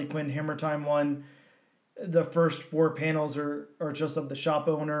the Harley Quinn Hammer Time one. The first 4 panels are just of the shop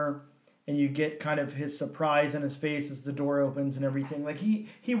owner. And you get kind of his surprise in his face as the door opens and everything. Like,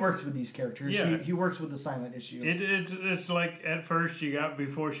 he works with these characters. Yeah. He works with the silent issue. It's like, at first you got,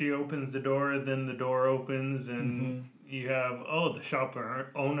 before she opens the door, then the door opens, and you have, the shop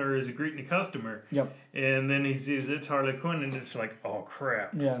owner is greeting a customer. Yep. And then he sees it's Harley Quinn, and it's like, oh,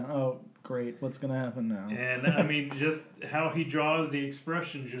 crap. Yeah, oh, great. What's going to happen now? And, I mean, just how he draws the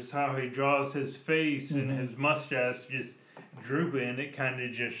expression, just how he draws his face and his mustache just drooping, it kind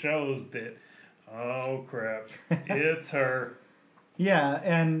of just shows that, oh crap, it's her. Yeah,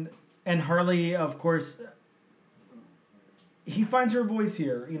 and Harley, of course, he finds her voice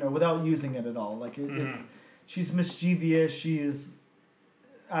here, without using it at all. Like it's, she's mischievous, she's,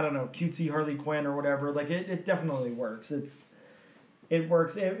 I don't know, cutesy Harley Quinn or whatever. Like it definitely works. It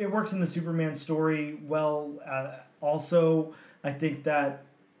works. It works in the Superman story well. Also, I think that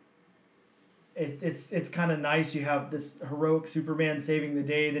it's kind of nice. You have this heroic Superman saving the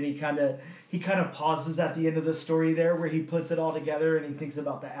day. Then he kind of pauses at the end of the story there, where he puts it all together and he thinks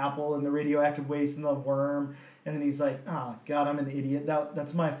about the apple and the radioactive waste and the worm, and then he's like, "Oh God, I'm an idiot.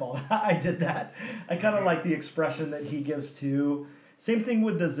 That's my fault. I did that." I kind of like the expression that he gives too. Same thing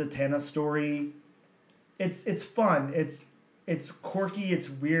with the Zatanna story. It's fun. It's quirky. It's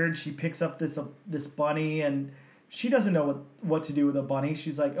weird. She picks up this bunny and she doesn't know what to do with a bunny.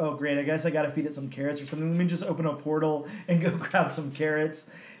 She's like, oh, great, I guess I got to feed it some carrots or something. Let me just open a portal and go grab some carrots.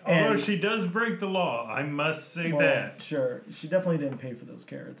 Although she does break the law, I must say that. Sure. She definitely didn't pay for those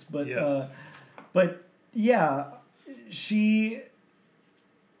carrots. But, yes. But yeah,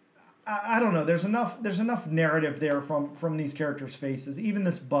 I don't know. There's enough narrative there from these characters' faces. Even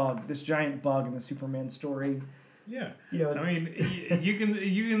this giant bug in the Superman story. Yeah, You know, I mean,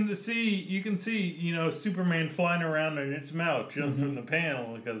 you can see Superman flying around in its mouth just from the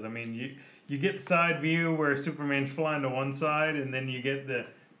panel, because I mean you get the side view where Superman's flying to one side, and then you get the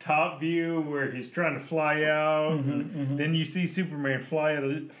top view where he's trying to fly out, and then you see Superman fly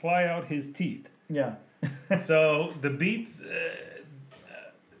out his teeth. Yeah. So the beats.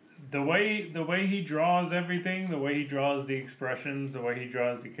 The way he draws everything, the way he draws the expressions, the way he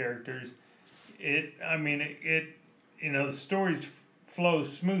draws the characters, the stories flow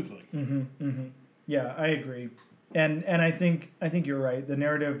smoothly. Yeah, I agree, and I think you're right. The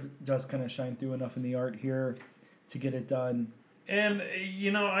narrative does kind of shine through enough in the art here to get it done. And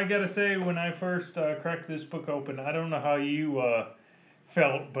I gotta say, when I first cracked this book open, I don't know how you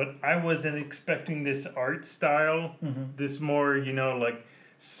felt, but I wasn't expecting this art style. This more like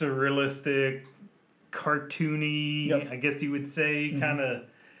surrealistic, cartoony, Yep. I guess you would say, kind of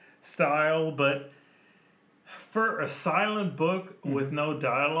style. But for a silent book with no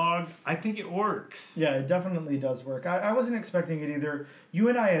dialogue, I think it works. Yeah, it definitely does work. I wasn't expecting it either. You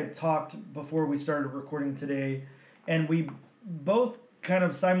and I had talked before we started recording today, and we both kind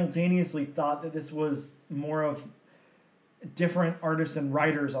of simultaneously thought that this was more of different artists and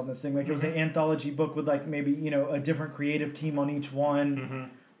writers on this thing. Like it was an anthology book with like maybe a different creative team on each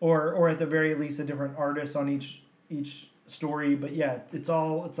one, or at the very least a different artist on each story. But yeah, it's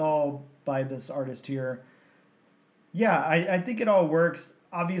all by this artist here. Yeah, I think it all works.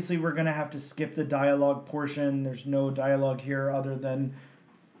 Obviously, we're gonna have to skip the dialogue portion. There's no dialogue here other than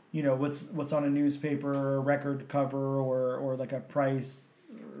what's on a newspaper or a record cover or like a price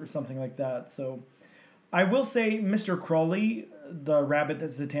or something like that. So I will say Mr. Crawley, the rabbit that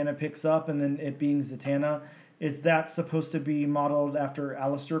Zatanna picks up, and then it being Zatanna, is that supposed to be modeled after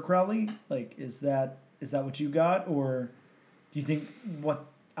Aleister Crowley? Like, is that what you got? Or do you think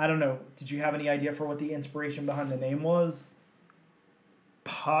I don't know. Did you have any idea for what the inspiration behind the name was?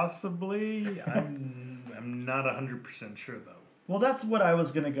 Possibly. I'm not 100% sure, though. Well, that's what I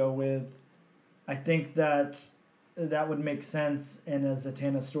was going to go with. I think that would make sense in a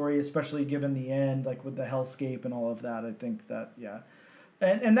Zatanna story, especially given the end, like with the hellscape and all of that. I think that, yeah.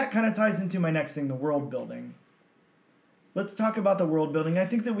 And that kind of ties into my next thing, the world building. Let's talk about the world building. I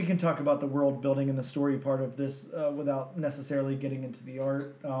think that we can talk about the world building and the story part of this without necessarily getting into the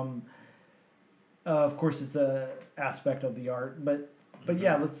art. Of course, it's a aspect of the art, but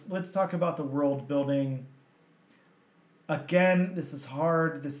yeah, let's talk about the world building. Again, this is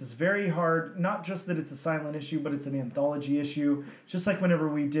hard. This is very hard. Not just that it's a silent issue, but it's an anthology issue. Just like whenever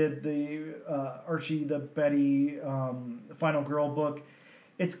we did the Archie the Betty Final Girl book.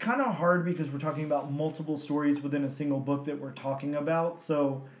 It's kind of hard because we're talking about multiple stories within a single book that we're talking about.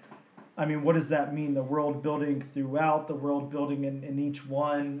 So, I mean, what does that mean? The world building throughout, the world building in each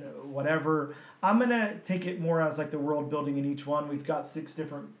one, whatever. I'm going to take it more as like the world building in each one. We've got 6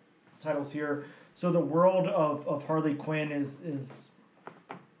 different titles here. So the world of Harley Quinn is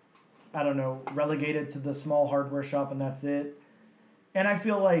I don't know, relegated to the small hardware shop and that's it. And I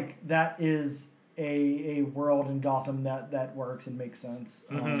feel like that is a world in Gotham that works and makes sense.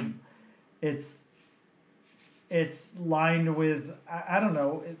 It's lined with I don't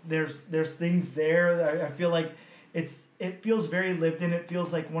know. There's things there that I feel like it feels very lived in. It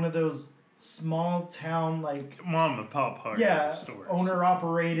feels like one of those small town like mom and pop hardware stores. Owner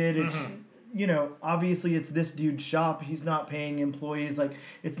operated. It's obviously it's this dude's shop. He's not paying employees. Like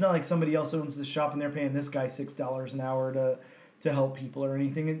it's not like somebody else owns the shop and they're paying this guy $6 an hour to help people or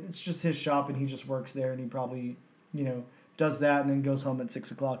anything. It's just his shop and he just works there and he probably, does that and then goes home at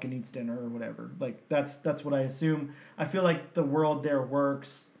 6:00 and eats dinner or whatever. Like that's what I assume. I feel like the world there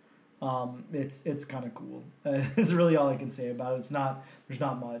works. It's kind of cool. Is really all I can say about it. There's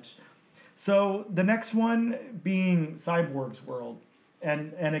not much. So the next one being Cyborg's world.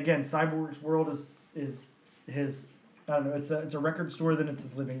 And again, Cyborg's world is his I don't know, it's a record store, then it's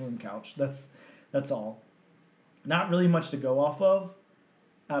his living room couch. That's all. Not really much to go off of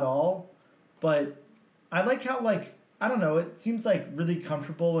at all, but I like how I don't know, it seems like really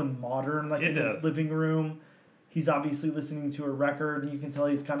comfortable and modern in his living room. He's obviously listening to a record and you can tell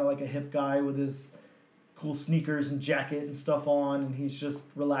he's kind of like a hip guy with his cool sneakers and jacket and stuff on and he's just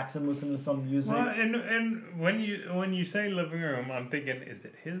relaxing listening to some music. Well, and when you say living room, I'm thinking, is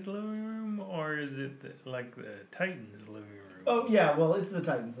it his living room or is it like the Titans' living room? Oh, yeah, well, it's the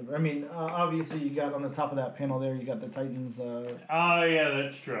Titans. I mean, obviously, you got on the top of that panel there, you got the Titans. Oh, yeah,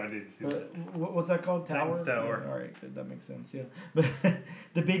 that's true. I did see that. What's that called? Tower? Titans Tower. Yeah, all right, good. That makes sense, yeah. But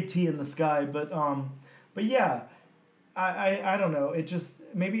the big T in the sky. But yeah, I don't know. It just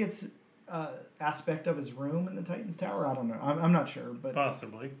maybe it's aspect of his room in the Titans Tower. I don't know. I'm not sure, but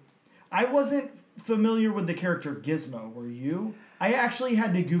Possibly. I wasn't familiar with the character Gizmo. Were you? I actually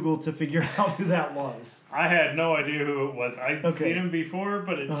had to Google to figure out who that was. I had no idea who it was. I'd seen him before,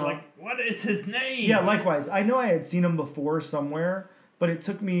 but it's like, what is his name? Yeah, likewise. I know I had seen him before somewhere, but it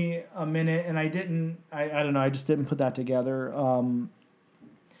took me a minute, and I don't know. I just didn't put that together.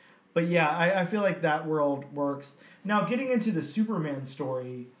 But yeah, I feel like that world works. Now, getting into the Superman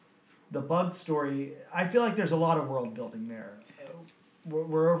story, the Bug story, I feel like there's a lot of world building there.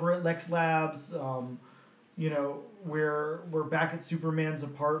 We're over at Lex Labs. We're back at Superman's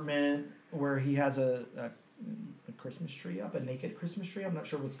apartment where he has a Christmas tree up, a naked Christmas tree. I'm not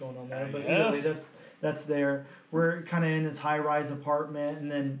sure what's going on there, but either way, that's there. We're kind of in his high-rise apartment,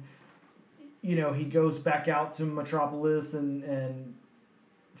 and then he goes back out to Metropolis and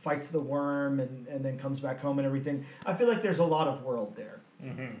fights the worm and then comes back home and everything. I feel like there's a lot of world there.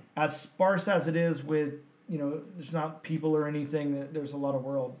 Mm-hmm. As sparse as it is with, there's not people or anything, there's a lot of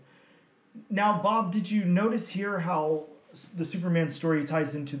world. Now, Bob, did you notice here how the Superman story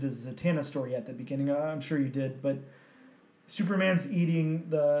ties into the Zatanna story at the beginning? I'm sure you did, but Superman's eating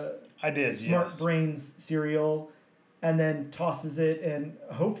the Smart Brains cereal and then tosses it in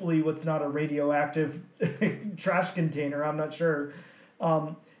hopefully what's not a radioactive trash container. I'm not sure.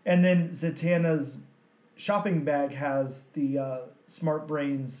 And then Zatanna's shopping bag has the Smart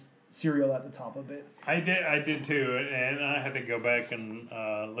Brains cereal at the top of it. I did too, and I had to go back and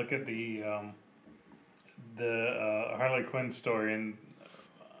look at the Harley Quinn story, and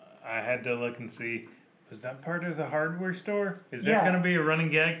I had to look and see, was that part of the hardware store? Is that going to be a running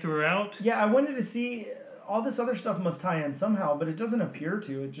gag throughout? Yeah, I wanted to see. All this other stuff must tie in somehow, but it doesn't appear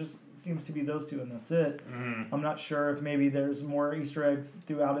to. It just seems to be those two, and that's it. Mm-hmm. I'm not sure if maybe there's more Easter eggs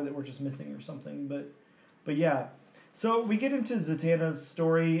throughout it that we're just missing or something, but yeah. So we get into Zatanna's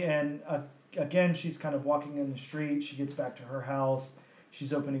story, and again, she's kind of walking in the street. She gets back to her house.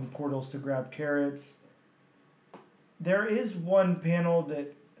 She's opening portals to grab carrots. There is one panel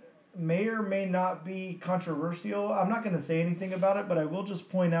that may or may not be controversial. I'm not going to say anything about it, but I will just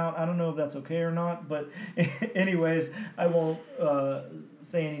point out, I don't know if that's okay or not, but anyways, I won't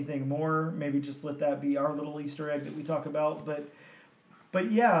say anything more. Maybe just let that be our little Easter egg that we talk about.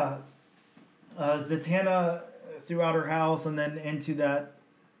 But yeah, Zatanna throughout her house and then into that,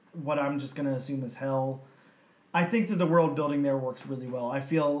 what I'm just going to assume is hell. I think that the world building there works really well. I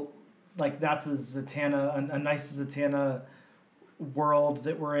feel like that's a Zatanna, a nice Zatanna world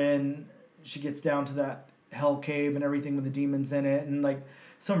that we're in. She gets down to that hell cave and everything with the demons in it, and like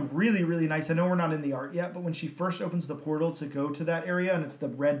some really, really nice. I know we're not in the art yet, but when she first opens the portal to go to that area and it's the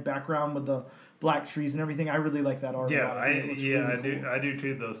red background with the black trees and everything, I really like that art. Yeah, I do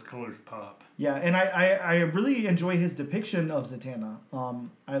too. Those colors pop. Yeah, and I really enjoy his depiction of Zatanna.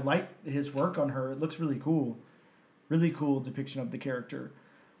 I like his work on her. It looks really cool. Really cool depiction of the character.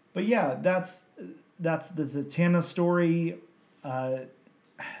 But yeah, that's the Zatanna story.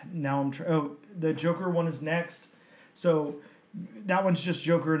 Now the Joker one is next. So that one's just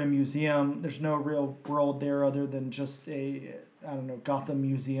Joker in a museum. There's no real world there other than just a, Gotham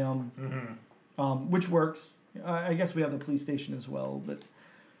museum, which works. I guess we have the police station as well, but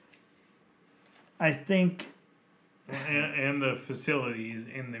I think... And the facilities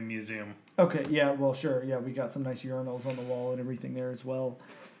in the museum. Okay, yeah, well, sure. Yeah, we got some nice urinals on the wall and everything there as well.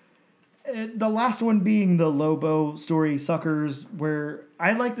 The last one being the Lobo story, Suckers, where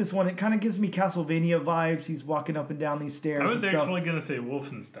I like this one. It kind of gives me Castlevania vibes. He's walking up and down these stairs and stuff. I was actually going to say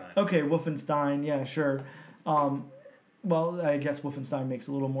Wolfenstein. Okay, Wolfenstein. Yeah, sure. Well, I guess Wolfenstein makes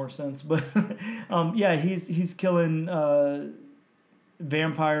a little more sense. But yeah, he's killing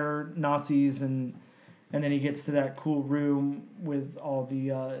vampire Nazis, and then he gets to that cool room with all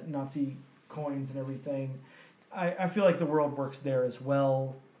the Nazi coins and everything. I feel like the world works there as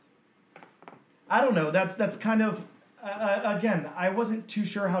well. I don't know. That's kind of, again, I wasn't too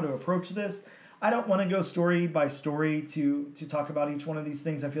sure how to approach this. I don't want to go story by story to talk about each one of these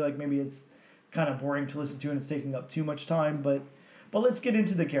things. I feel like maybe it's kind of boring to listen to and it's taking up too much time. But let's get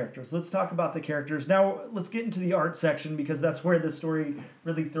into the characters. Let's talk about the characters. Now let's get into the art section because that's where the story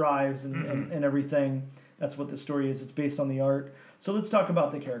really thrives and everything. That's what the story is. It's based on the art. So let's talk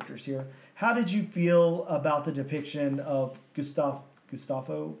about the characters here. How did you feel about the depiction of Gustavo?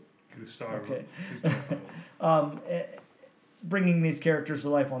 Gustavo. Okay. Bringing these characters to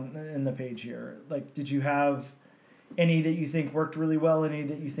life in the page here. Like, did you have any that you think worked really well? Any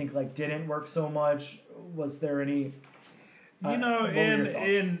that you think like didn't work so much? Was there any? And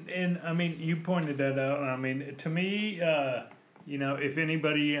I mean, you pointed that out. I mean, to me, if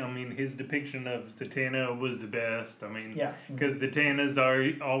anybody, I mean, his depiction of Zatanna was the best. I mean, Yeah. because Zatanna's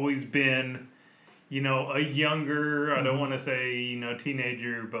always been, a younger, I don't want to say,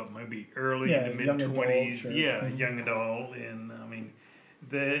 teenager, but maybe early to mid 20s. Sure. Yeah, young adult. And I mean,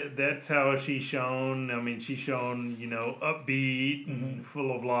 that's how she's shown. I mean, she's shown, upbeat and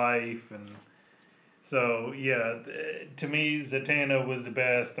full of life. And so, yeah, to me, Zatanna was the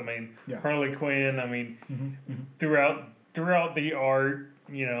best. I mean, Harley Quinn, I mean, throughout the art,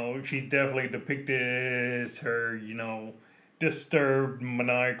 she's definitely depicted as her, disturbed,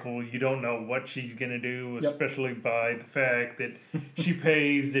 maniacal. You don't know what she's going to do, especially by the fact that she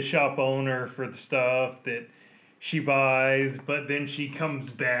pays the shop owner for the stuff that she buys, but then she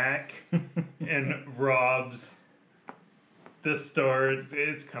comes back and robs the store.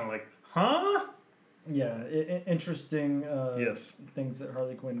 It's kind of like, huh? Yeah, interesting yes. things that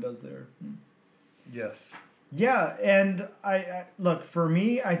Harley Quinn does there. Yes. Yeah, and I look, for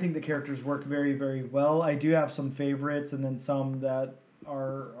me, I think the characters work very, very well. I do have some favorites and then some that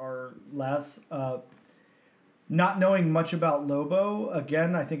are less. Not knowing much about Lobo,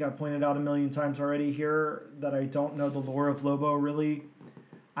 again, I think I pointed out a million times already here that I don't know the lore of Lobo really.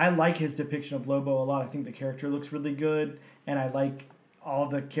 I like his depiction of Lobo a lot. I think the character looks really good, and I like all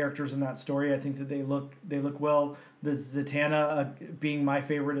the characters in that story. I think that they look well. The Zatanna being my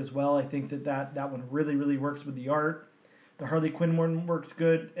favorite as well. I think that one really, really works with the art. The Harley Quinn one works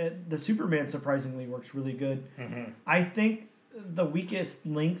good. The Superman surprisingly works really good. Mm-hmm. I think the weakest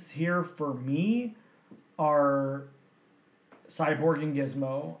links here for me are Cyborg and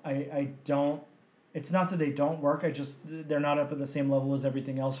Gizmo. I don't. It's not that they don't work. They're not up at the same level as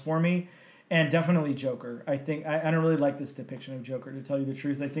everything else for me. And definitely Joker. I think I don't really like this depiction of Joker, to tell you the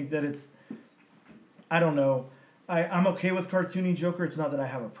truth. I think that I don't know. I'm okay with cartoony Joker. It's not that I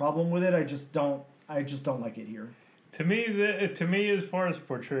have a problem with it. I just don't like it here. To me, as far as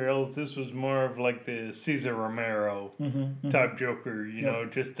portrayals, this was more of like the Cesar Romero type Joker. You know,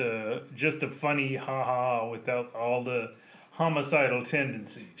 just a funny ha without all the homicidal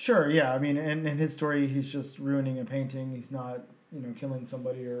tendency. Sure. Yeah. I mean, in his story, he's just ruining a painting. He's not, killing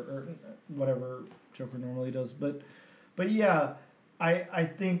somebody or whatever Joker normally does. But yeah, I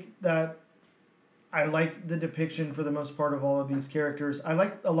think that I like the depiction for the most part of all of these characters. I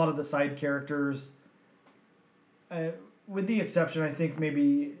like a lot of the side characters. With the exception, I think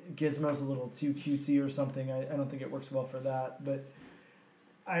maybe Gizmo's a little too cutesy or something. I don't think it works well for that. But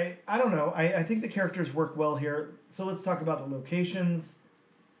I don't know. I think the characters work well here. So let's talk about the locations.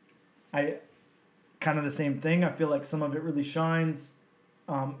 Kind of the same thing. I feel like some of it really shines.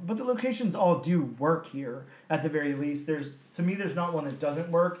 But the locations all do work here at the very least. To me, there's not one that doesn't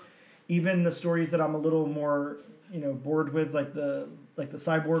work. Even the stories that I'm a little more, bored with, like the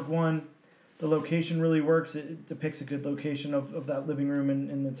Cyborg one, the location really works. It depicts a good location of that living room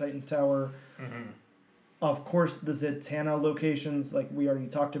in the Titans Tower. Mm-hmm. Of course, the Zatanna locations, like we already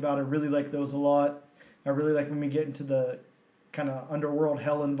talked about, I really like those a lot. I really like when we get into the kind of underworld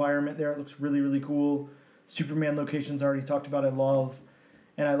hell environment there. It looks really, really cool. Superman locations I already talked about, I love.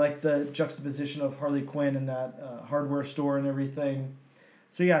 And I like the juxtaposition of Harley Quinn and that hardware store and everything.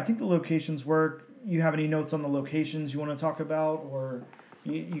 So yeah, I think the locations work. You have any notes on the locations you want to talk about, or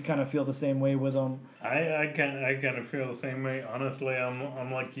you kind of feel the same way with them? I kind of feel the same way. Honestly,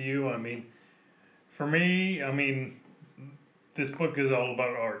 I'm like you. I mean, for me, I mean, this book is all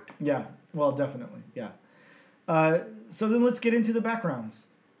about art. Yeah, well, definitely, yeah. So then let's get into the backgrounds.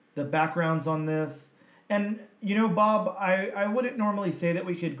 The backgrounds on this. And, Bob, I wouldn't normally say that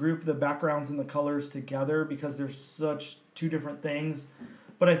we could group the backgrounds and the colors together because they're such two different things.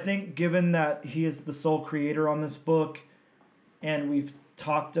 But I think given that he is the sole creator on this book and we've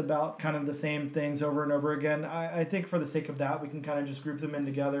talked about kind of the same things over and over again, I think for the sake of that, we can kind of just group them in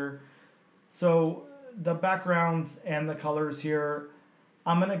together. So the backgrounds and the colors here,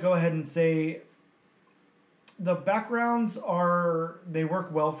 I'm going to go ahead and say the backgrounds they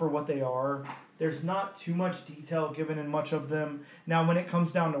work well for what they are. There's not too much detail given in much of them. Now, when it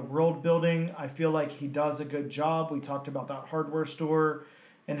comes down to world building, I feel like he does a good job. We talked about that hardware store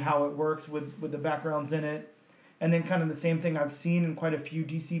and how it works with the backgrounds in it. And then kind of the same thing I've seen in quite a few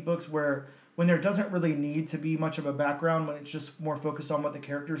DC books where when there doesn't really need to be much of a background, when it's just more focused on what the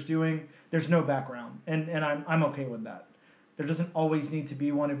character's doing, there's no background. And I'm okay with that. There doesn't always need to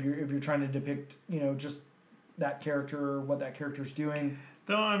be one if you're trying to depict, just that character or what that character's doing.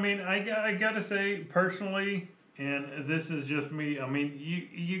 Though, I mean, I gotta say, personally, and this is just me, I mean,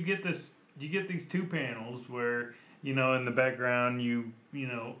 you get these two panels where, in the background you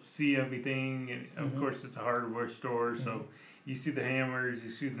see everything, and of course it's a hardware store, so you see the hammers, you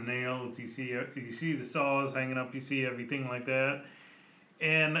see the nails, you see the saws hanging up, you see everything like that.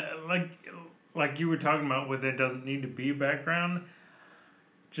 And like you were talking about, where there doesn't need to be a background.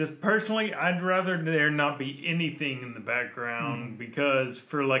 Just personally, I'd rather there not be anything in the background because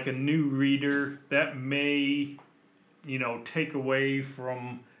for like a new reader, that may, take away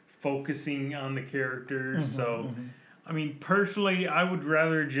from focusing on the characters. So, I mean, personally, I would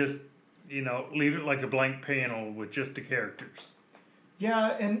rather just, leave it like a blank panel with just the characters. Yeah,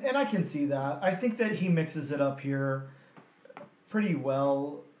 and I can see that. I think that he mixes it up here pretty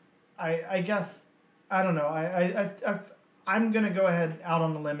well. I guess, I don't know. I'm going to go ahead out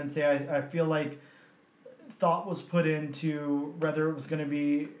on the limb and say I feel like thought was put into whether it was going to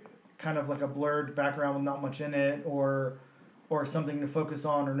be kind of like a blurred background with not much in it or something to focus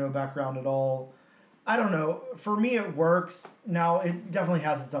on or no background at all. I don't know. For me, it works. Now, it definitely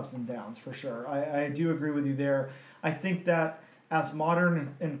has its ups and downs, for sure. I do agree with you there. I think that as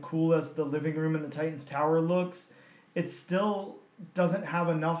modern and cool as the living room in the Titans Tower looks, it still doesn't have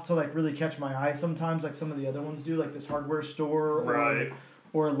enough to like really catch my eye sometimes, like some of the other ones do, like this hardware store, right?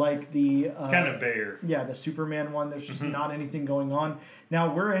 Or like the kind of bare. Yeah, the Superman one. There's just not anything going on.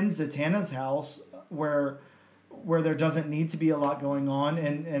 Now we're in Zatanna's house where there doesn't need to be a lot going on,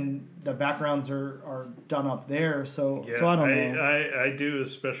 and the backgrounds are done up there. So yeah, so I don't know. I do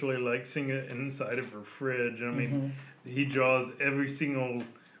especially like seeing it inside of her fridge. I mean, he draws every single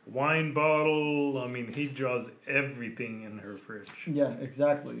wine bottle. I mean, he draws everything in her fridge. Yeah,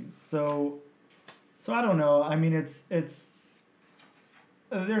 exactly. So I don't know. I mean, it's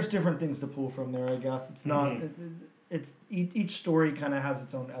there's different things to pull from there, I guess. It's not it's each story kind of has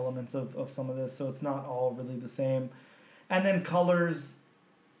its own elements of some of this, so it's not all really the same. And then colors,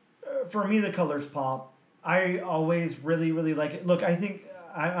 for me, the colors pop. I always really, really like it. Look, I think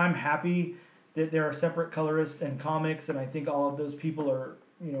I'm happy that there are separate colorists in comics, and I think all of those people are,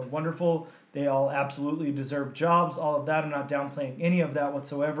 wonderful. They all absolutely deserve jobs, all of that. I'm not downplaying any of that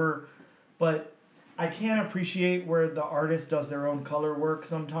whatsoever. But I can appreciate where the artist does their own color work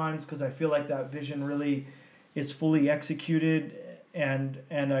sometimes, because I feel like that vision really is fully executed, and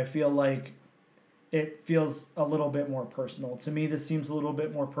I feel like it feels a little bit more personal. To me, this seems a little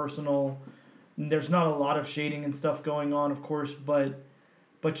bit more personal. There's not a lot of shading and stuff going on, of course, but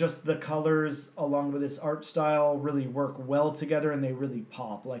just the colors along with this art style really work well together, and they really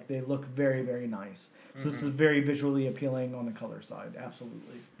pop. Like, they look very, very nice. So this is very visually appealing on the color side,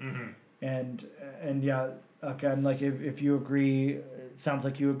 absolutely. And yeah, again, like if you agree, it sounds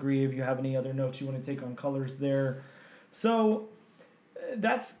like you agree. If you have any other notes you want to take on colors there. So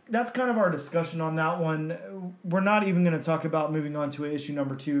that's kind of our discussion on that one. We're not even going to talk about moving on to issue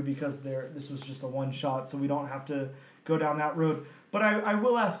number 2 because this was just a one shot, so we don't have to go down that road. But I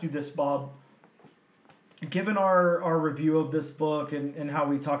will ask you this, Bob. Given our review of this book and how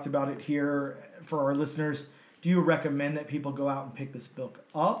we talked about it here for our listeners, do you recommend that people go out and pick this book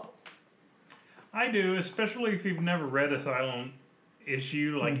up? I do, especially if you've never read a silent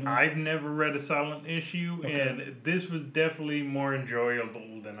issue. Like, I've never read a silent issue, and this was definitely more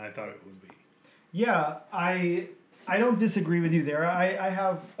enjoyable than I thought it would be. Yeah, I don't disagree with you there. I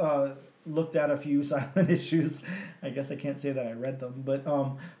have looked at a few silent issues. I guess I can't say that I read them,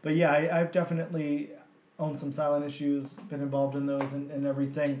 but yeah, I've definitely owned some silent issues, been involved in those and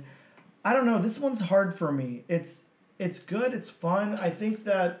everything. I don't know. This one's hard for me. It's good. It's fun. I think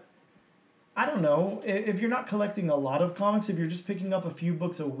that, I don't know, if you're not collecting a lot of comics, if you're just picking up a few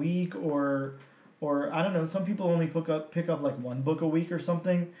books a week or I don't know, some people only pick up like one book a week or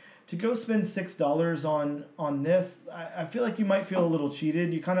something, to go spend $6 on this, I feel like you might feel a little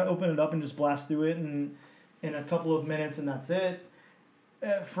cheated. You kind of open it up and just blast through it in a couple of minutes, and that's it.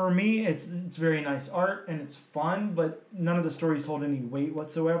 For me, it's very nice art and it's fun, but none of the stories hold any weight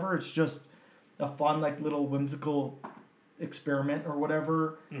whatsoever. It's just a fun, like, little whimsical experiment or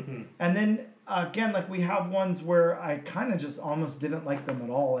whatever. And then again, like, we have ones where I kind of just almost didn't like them at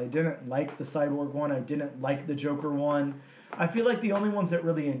all. I didn't like the Cyborg one. I didn't like the Joker one. I feel like the only ones that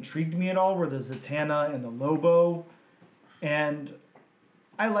really intrigued me at all were the Zatanna and the Lobo, and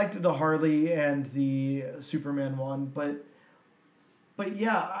I liked the Harley and the Superman one, but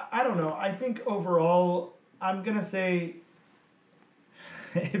yeah, I don't know. I think overall, I'm gonna say,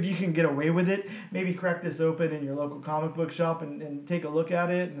 if you can get away with it, maybe crack this open in your local comic book shop and take a look at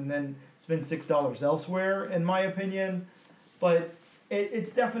it, and then spend $6 elsewhere, in my opinion. But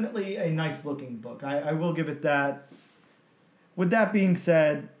it's definitely a nice looking book. I will give it that. With that being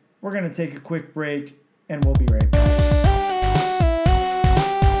said, we're going to take a quick break, and we'll be right back.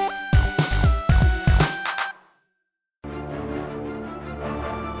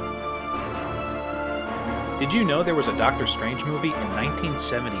 Did you know there was a Doctor Strange movie in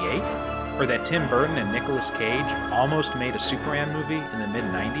 1978? Or that Tim Burton and Nicolas Cage almost made a Superman movie in the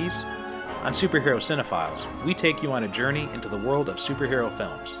mid-90s? On Superhero Cinephiles, we take you on a journey into the world of superhero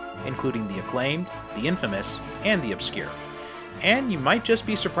films, including the acclaimed, the infamous, and the obscure. And you might just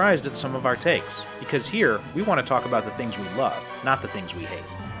be surprised at some of our takes, because here we want to talk about the things we love, not the things we hate.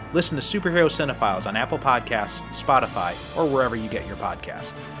 Listen to Superhero Cinephiles on Apple Podcasts, Spotify, or wherever you get your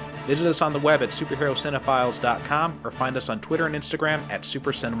podcasts. Visit us on the web at superherocinephiles.com or find us on Twitter and Instagram at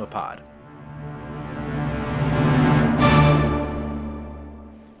SuperCinemaPod.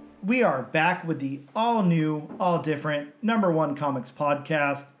 We are back with the all-new, all-different #1 comics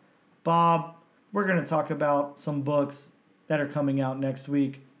podcast. Bob, we're going to talk about some books that are coming out next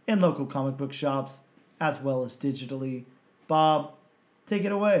week in local comic book shops as well as digitally. Bob, take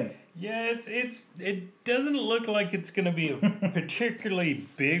it away. Yeah, it doesn't look like it's going to be a particularly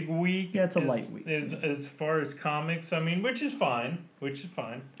big week. Yeah, it's a light week. As far as comics, I mean, which is fine.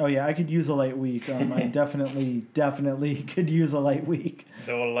 Oh yeah, I could use a light week. I definitely could use a light week.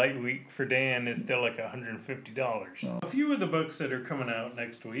 Though a light week for Dan is still like $150. Oh. A few of the books that are coming out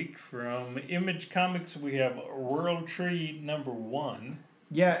next week from Image Comics, we have World Tree #1.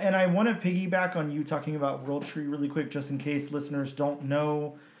 Yeah, and I want to piggyback on you talking about World Tree really quick, just in case listeners don't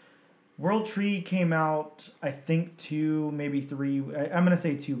know. World Tree came out, I think, 2, maybe 3, I'm going to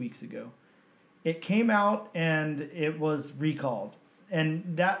say 2 weeks ago. It came out and it was recalled. And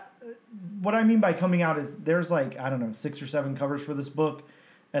that, what I mean by coming out is there's 6 or 7 covers for this book,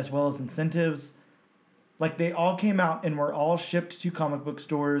 as well as incentives. Like, they all came out and were all shipped to comic book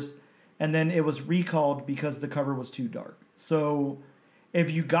stores, and then it was recalled because the cover was too dark. So if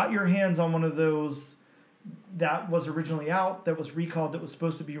you got your hands on one of those that was originally out, that was recalled, that was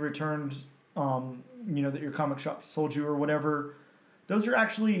supposed to be returned, that your comic shop sold you or whatever, those are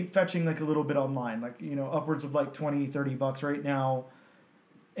actually fetching a little bit online, upwards of $20-$30 right now.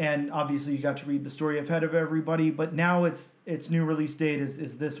 And obviously you got to read the story ahead of everybody, but now its new release date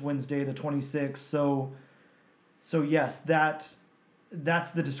is this Wednesday, the 26th. So yes, that's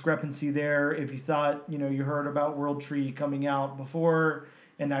the discrepancy there. If you thought, you heard about World Tree coming out before,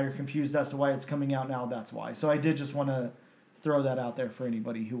 and now you're confused as to why it's coming out now, that's why. So I did just want to throw that out there for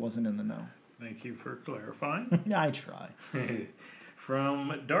anybody who wasn't in the know. Thank you for clarifying. I try.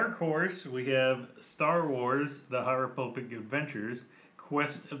 From Dark Horse, we have Star Wars, The High Republic Adventures,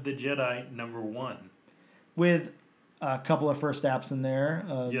 Quest of the Jedi #1. With a couple of first apps in there.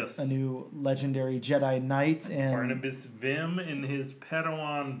 Yes. A new legendary Jedi Knight. And Barnabas Vim and his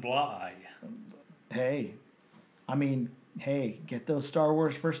Padawan Bly. Hey, get those Star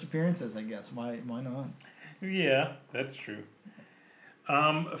Wars first appearances, I guess. Why not? Yeah, that's true.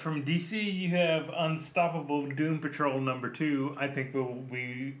 From DC, you have Unstoppable Doom Patrol #2. I think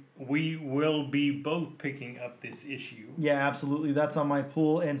we will be both picking up this issue. Yeah, absolutely. That's on my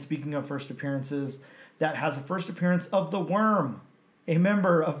pool. And speaking of first appearances, that has a first appearance of the Worm, a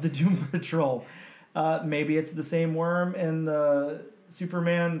member of the Doom Patrol. Maybe it's the same Worm in the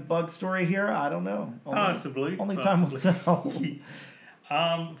Superman bug story here. I don't know. Possibly. Time will tell.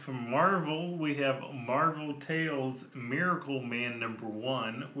 From Marvel, we have Marvel Tales Miracle Man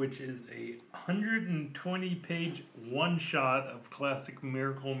 #1, which is a 120-page one-shot of classic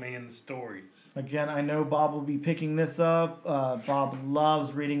Miracle Man stories. Again, I know Bob will be picking this up. Bob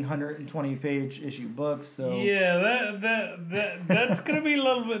loves reading 120-page issue books. So yeah, that's gonna be a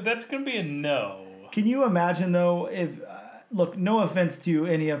little bit. That's gonna be a no. Can you imagine though if? Look, no offense to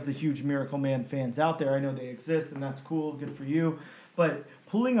any of the huge Miracle Man fans out there. I know they exist, and that's cool. Good for you. But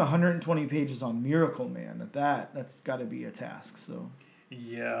pulling 120 pages on Miracle Man, that's got to be a task. So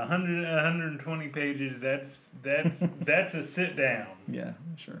yeah, 120 pages. That's a sit down. Yeah,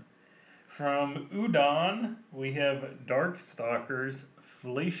 sure. From Udon, we have Darkstalkers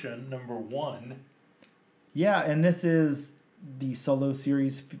Felicia #1. Yeah, and this is the solo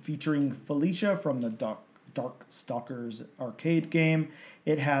series featuring Felicia from the Darkstalkers arcade game.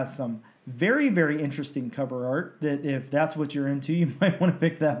 It has some very, very interesting cover art that if that's what you're into, you might want to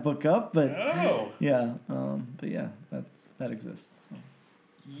pick that book up. But yeah, that exists. So.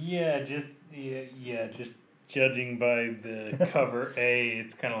 Just judging by the cover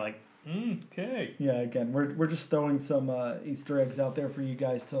it's kind of like okay. Yeah, again, we're just throwing some Easter eggs out there for you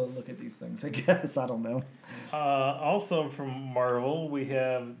guys to look at these things. I guess I don't know. Also from Marvel, we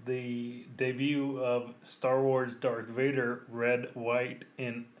have the debut of Star Wars Darth Vader Red, White,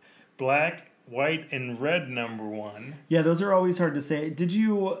 and Black, White, and Red #1. Yeah, those are always hard to say. Did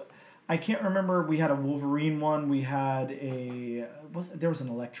you? I can't remember. We had a Wolverine one. We had there was an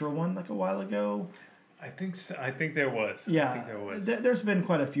Electro one a while ago. I think so. I think there was. Yeah, I think there was. There's been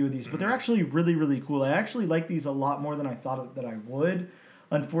quite a few of these, but they're actually really, really cool. I actually like these a lot more than I thought that I would.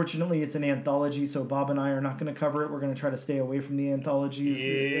 Unfortunately, it's an anthology, so Bob and I are not going to cover it. We're going to try to stay away from the anthologies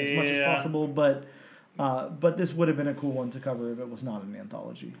as much as possible, but this would have been a cool one to cover if it was not an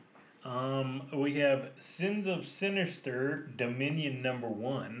anthology. We have Sins of Sinister, Dominion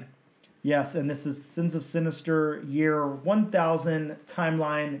 #1. Yes, and this is Sins of Sinister, year 1000,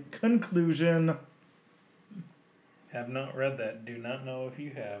 timeline, conclusion. Have not read that. Do not know if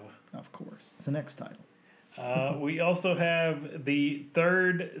you have. Of course. It's the next title. We also have the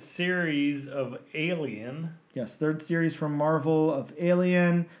third series of Alien. Yes, third series from Marvel of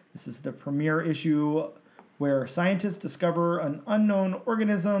Alien. This is the premiere issue where scientists discover an unknown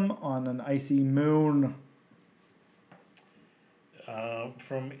organism on an icy moon.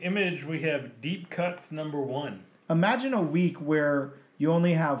 From Image, we have Deep Cuts #1. Imagine a week where you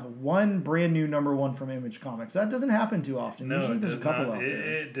only have one brand new #1 from Image Comics. That doesn't happen too often. No, usually there's a couple not. out there.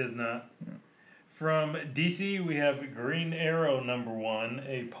 It does not. Yeah. From DC, we have Green Arrow #1,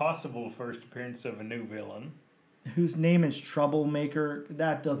 a possible first appearance of a new villain. Whose name is Troublemaker.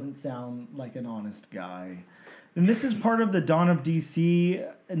 That doesn't sound like an honest guy. And this is part of the Dawn of DC,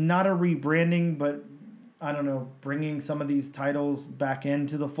 not a rebranding, but I don't know, bringing some of these titles back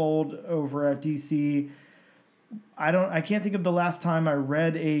into the fold over at DC. I can't think of the last time I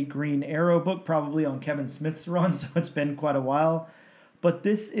read a Green Arrow book, probably on Kevin Smith's run, so it's been quite a while. But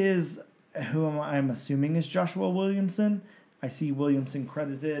this is who I'm assuming is Joshua Williamson. I see Williamson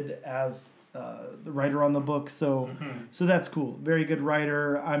credited as the writer on the book, so that's cool. Very good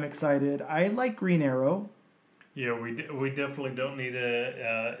writer. I'm excited. I like Green Arrow. Yeah, we definitely don't need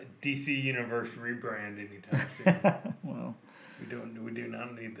a DC Universe rebrand anytime soon. Well, we do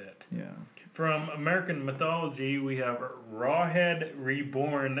not need that. yeah. From American Mythology, we have Rawhead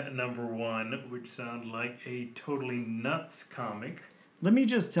Reborn #1, which sounds like a totally nuts comic. Let me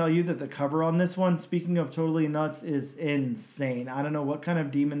just tell you that the cover on this one, speaking of totally nuts, is insane. I don't know what kind of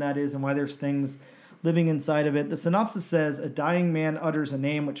demon that is and why there's things living inside of it. The synopsis says, a dying man utters a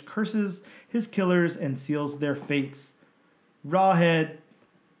name which curses his killers and seals their fates. Rawhead.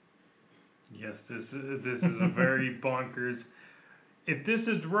 Yes, this is a very bonkers. If this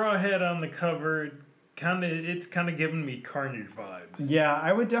is Rawhead on the cover, it's kind of giving me Carnage vibes. Yeah,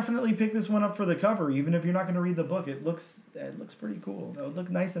 I would definitely pick this one up for the cover, even if you're not going to read the book. It looks pretty cool. It would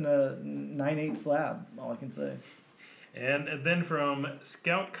look nice in a 9/8 slab, all I can say. And then from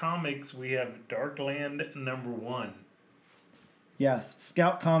Scout Comics, we have Darkland #1. Yes,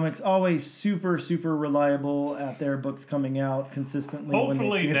 Scout Comics, always super, super reliable at their books coming out consistently Hopefully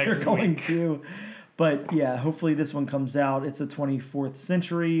when they say next they're going week. to. But yeah, hopefully this one comes out. It's a 24th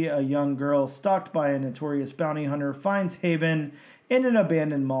century. A young girl stalked by a notorious bounty hunter finds haven in an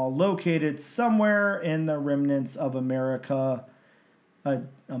abandoned mall located somewhere in the remnants of America. A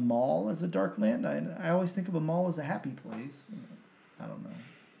mall as a dark land? I always think of a mall as a happy place. I don't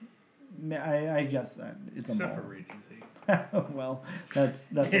know. I guess that it's a Except mall. for Regency. Well,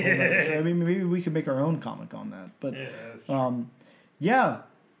 that's a whole other story. I mean, maybe we could make our own comic on that. But Yeah, that's true. yeah,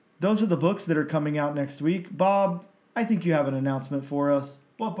 those are the books that are coming out next week. Bob, I think you have an announcement for us.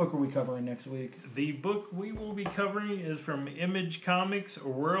 What book are we covering next week? The book we will be covering is from Image Comics,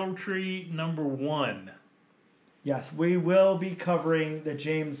 World Tree #1. Yes, we will be covering the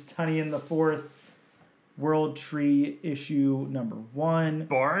James Tynion IV World Tree issue #1.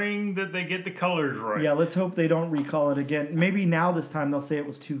 Barring that they get the colors right. Yeah, let's hope they don't recall it again. Maybe now this time they'll say it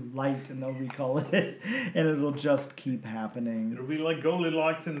was too light and they'll recall it, and it'll just keep happening. It'll be like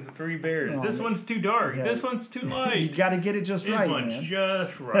Goldilocks and the Three Bears. Oh, this one's too dark. yeah. This one's too light. You got to get it just this right, one's man.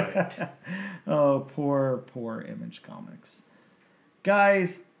 just right. Oh, poor Image Comics.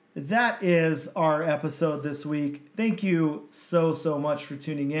 Guys, that is our episode this week. Thank you so much for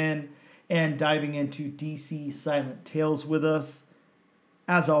tuning in and diving into DC Silent Tales with us.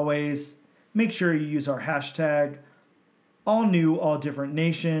 As always, make sure you use our hashtag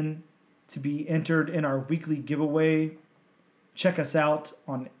 #AllNewAllDifferentNation to be entered in our weekly giveaway. Check us out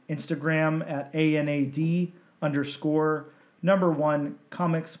on Instagram at @ANAD_1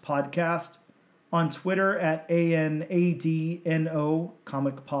 Comics Podcast. On Twitter at ANADNO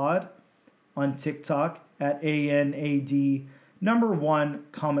Comic Pod. On TikTok at ANAD1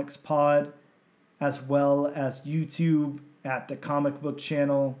 Comics Pod. As well as YouTube at the Comic Book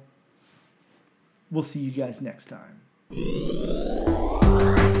Channel. We'll see you guys next time.